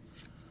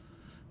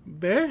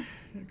 Beh.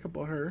 A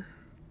couple of her.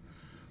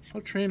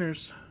 All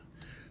trainers.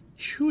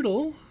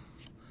 Choodle.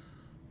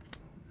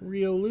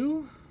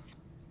 Riolu.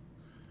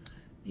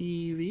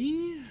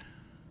 Eevee.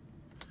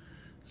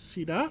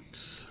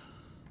 Seedot.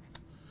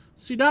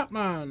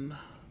 Seedotman.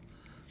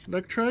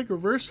 Electric,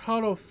 Reverse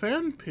Hollow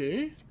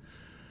Fanpay,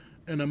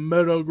 and a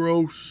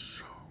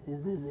Metagross.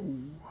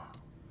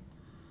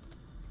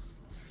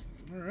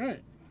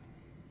 Alright.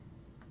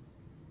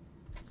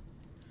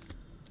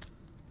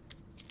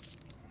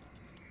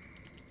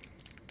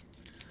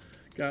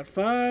 Got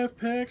 5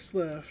 packs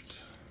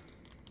left.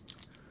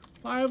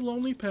 5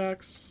 lonely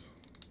packs.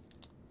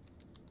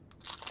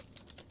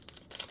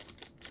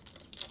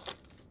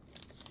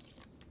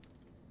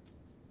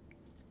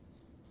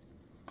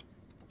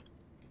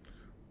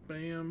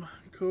 Bam.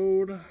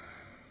 Code.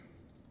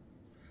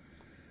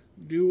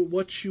 Do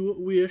what you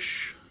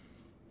wish.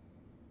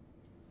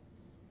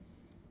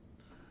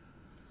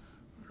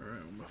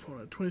 Alright, my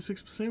phone at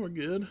 26%. We're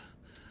good.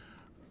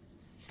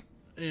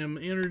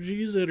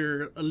 Energies that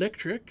are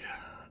electric.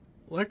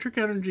 Electric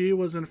energy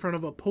was in front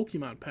of a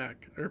Pokemon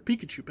pack, or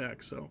Pikachu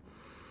pack, so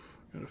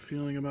got a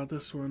feeling about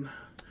this one.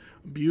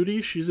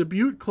 Beauty, she's a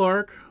Butte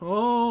Clark.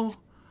 Oh,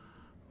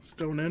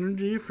 stone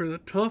energy for the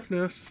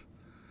toughness.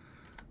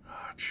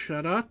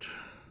 Chatot.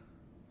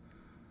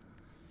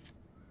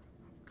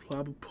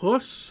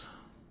 Clobbopus.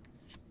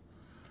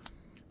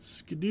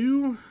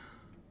 Skidoo.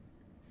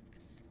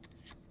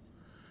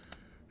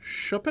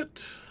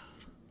 Shuppet.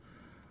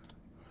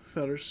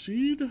 Feather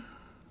Seed.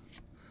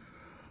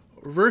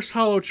 Reverse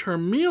Hollow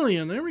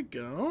Charmeleon. There we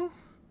go.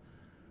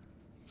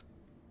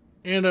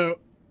 And a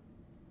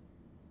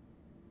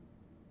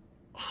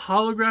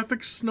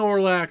holographic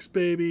Snorlax,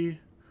 baby.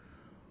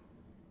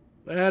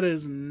 That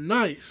is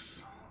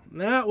nice.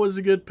 That was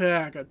a good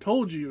pack. I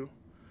told you.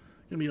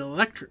 Gonna be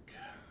electric.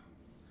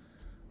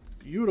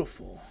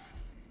 Beautiful.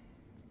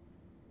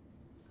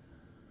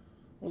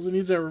 Also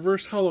needs that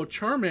Reverse Hollow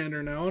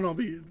Charmander now, and I'll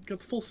be got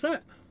the full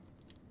set.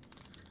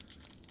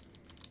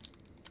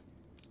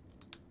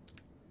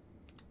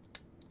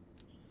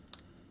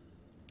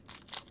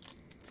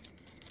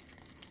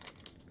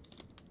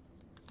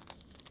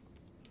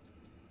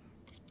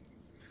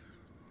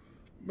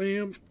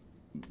 Bam.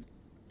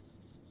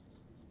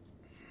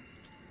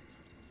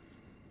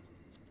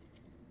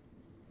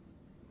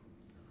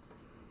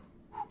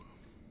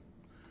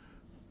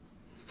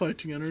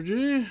 Fighting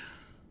Energy.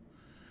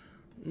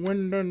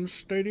 Winden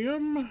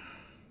Stadium.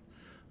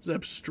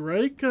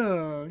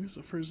 Zebstrika. I guess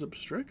the first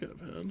Zebstrika I've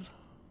had.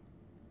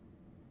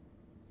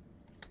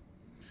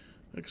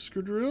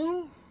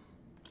 Excadrill.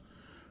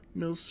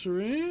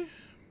 Milcery.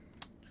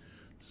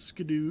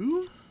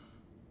 Skidoo.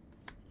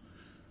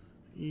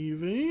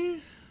 Eevee.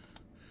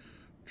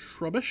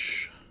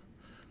 Trubbish.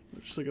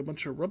 Looks like a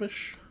bunch of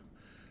rubbish.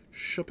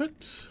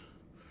 Shuppet.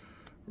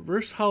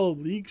 Reverse Hollow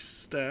League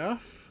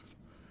Staff.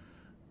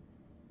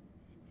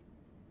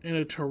 And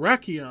a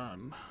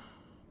Terrakion.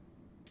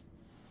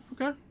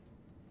 Okay.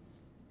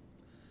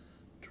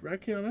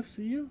 Terrakion, I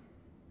see you.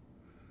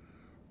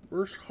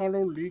 Reverse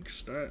Hollow League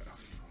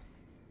Staff.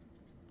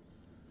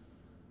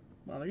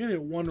 Wow, I gotta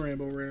get 1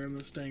 Rainbow Rare in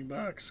this dang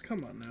box.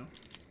 Come on now.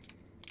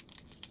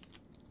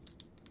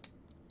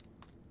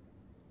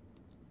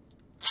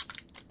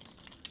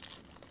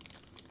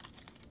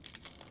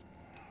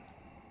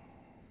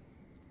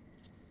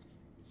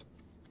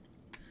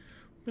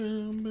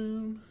 Boom,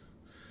 boom.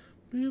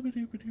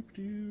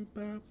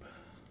 Boop-a-doop-a-doop-a-doop-bop.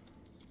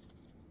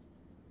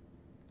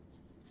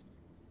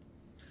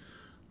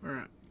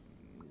 Alright.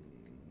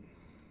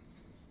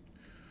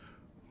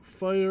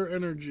 Fire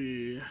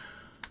Energy.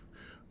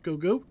 Go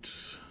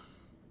Goat.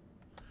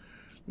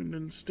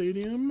 Winden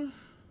Stadium.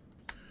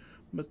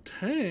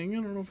 Matang. I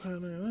don't know if I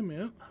had any of them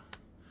yet.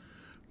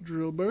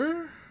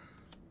 Drillbur.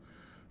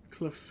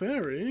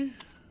 Clefairy.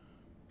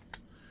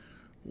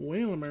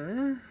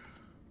 Whalmer.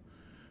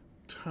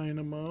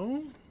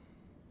 Dynamo.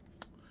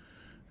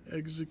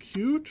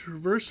 Execute.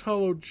 Reverse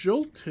Hollow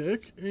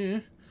Joltik.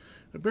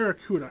 A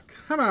Barracuda.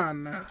 Come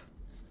on now.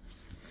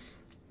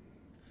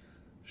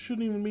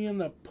 Shouldn't even be in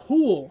the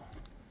pool.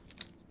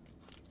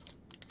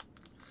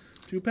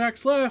 2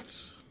 packs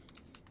left.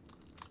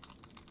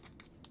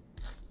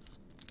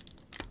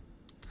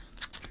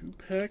 2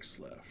 packs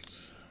left.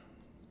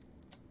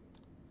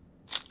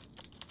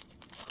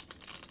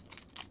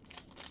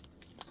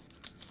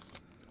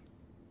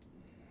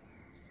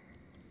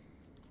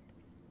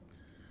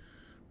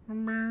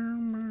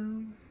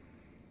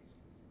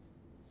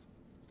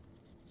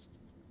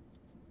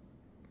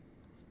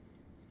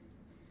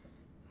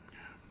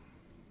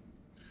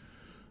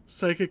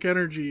 Psychic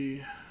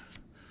Energy.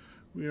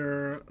 We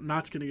are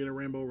not going to get a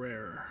Rainbow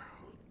Rare.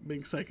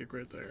 Big Psychic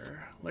right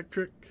there.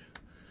 Electric.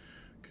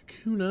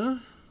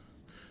 Kakuna.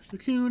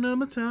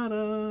 Kakuna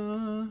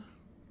Matata.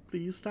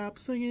 Please stop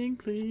singing,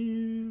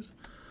 please.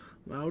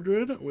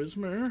 Loudred.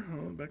 Whismer.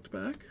 Oh, back to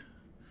back.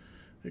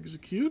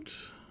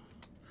 Execute.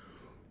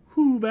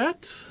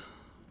 Hoobat.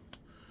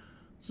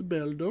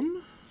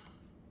 Zebeldum.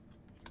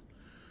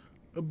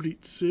 A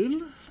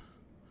Blitzil.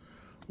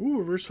 Ooh,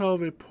 Reverse Hollow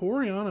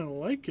Vaporeon. I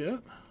like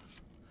it.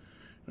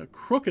 A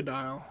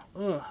Crocodile.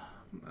 Ugh,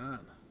 man.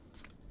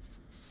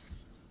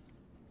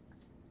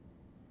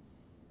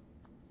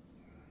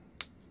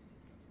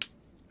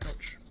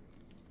 Ouch.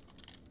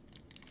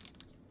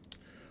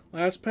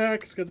 Last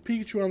pack. It's got the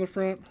Pikachu on the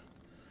front.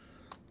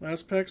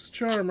 Last pack's the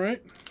charm,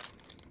 right?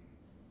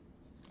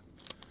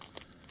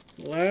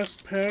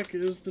 Last pack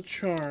is the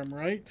charm,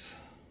 right?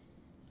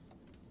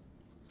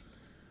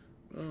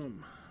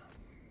 Boom.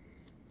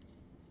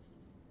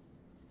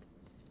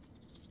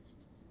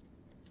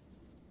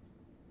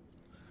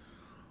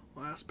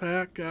 Last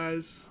pack,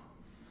 guys.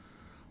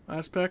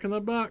 Last pack in the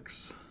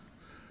box.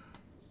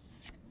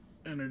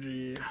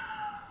 Energy.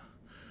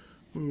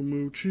 Moo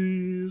Moo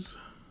Cheese.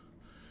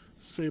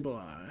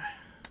 Sableye.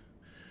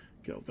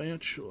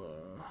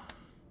 Galvantula.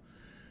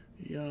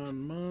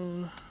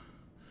 Yanma.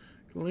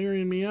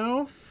 Galarian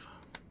Meowth.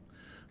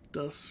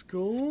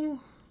 Duskull.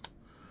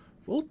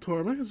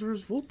 Voltorb. I guess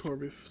where's Voltorb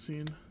we've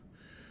seen?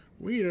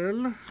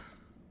 Weedle.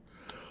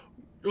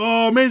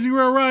 Oh, Amazing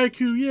Rare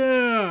Raikou,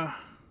 yeah!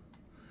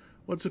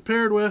 What's it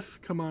paired with?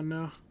 Come on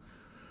now.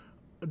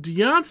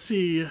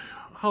 Deontay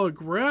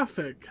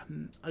holographic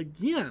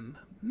again.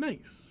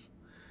 Nice.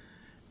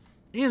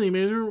 And the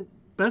amazing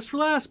best for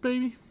last,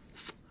 baby.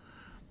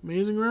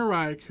 Amazing Rare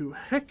Raikou.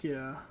 Heck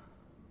yeah.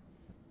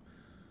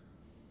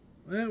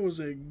 That was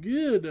a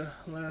good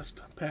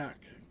last pack.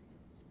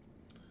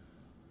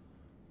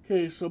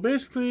 Okay, so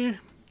basically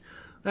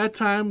that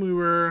time we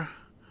were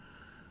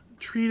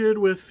treated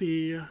with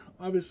the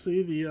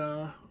obviously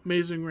the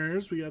amazing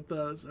rares. We got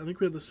the, I think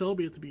we had the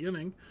Celebi at the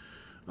beginning.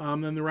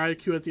 Then the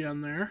Raikou at the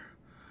end there.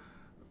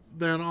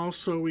 Then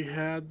also we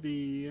had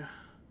the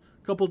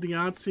couple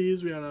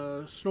Deontays. We had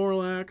a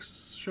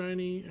Snorlax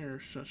shiny,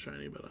 or not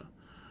shiny, but a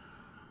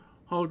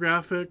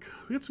holographic.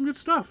 We had some good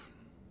stuff.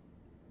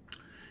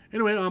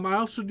 Anyway, I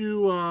also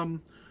do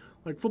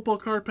like football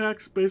card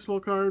packs, baseball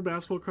card,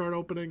 basketball card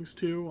openings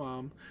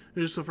too.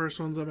 They're just the first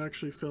ones I've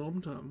actually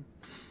filmed. And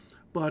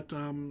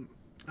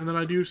then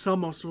I do sell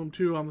most of them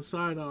too on the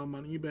side on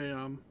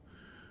eBay.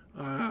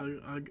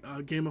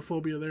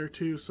 Gamophobia there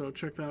too, so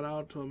check that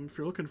out if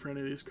you're looking for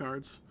any of these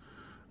cards.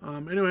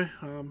 Anyway,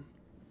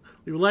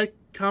 leave a like,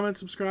 comment,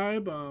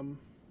 subscribe. We'll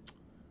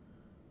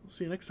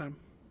see you next time.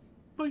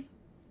 Bye.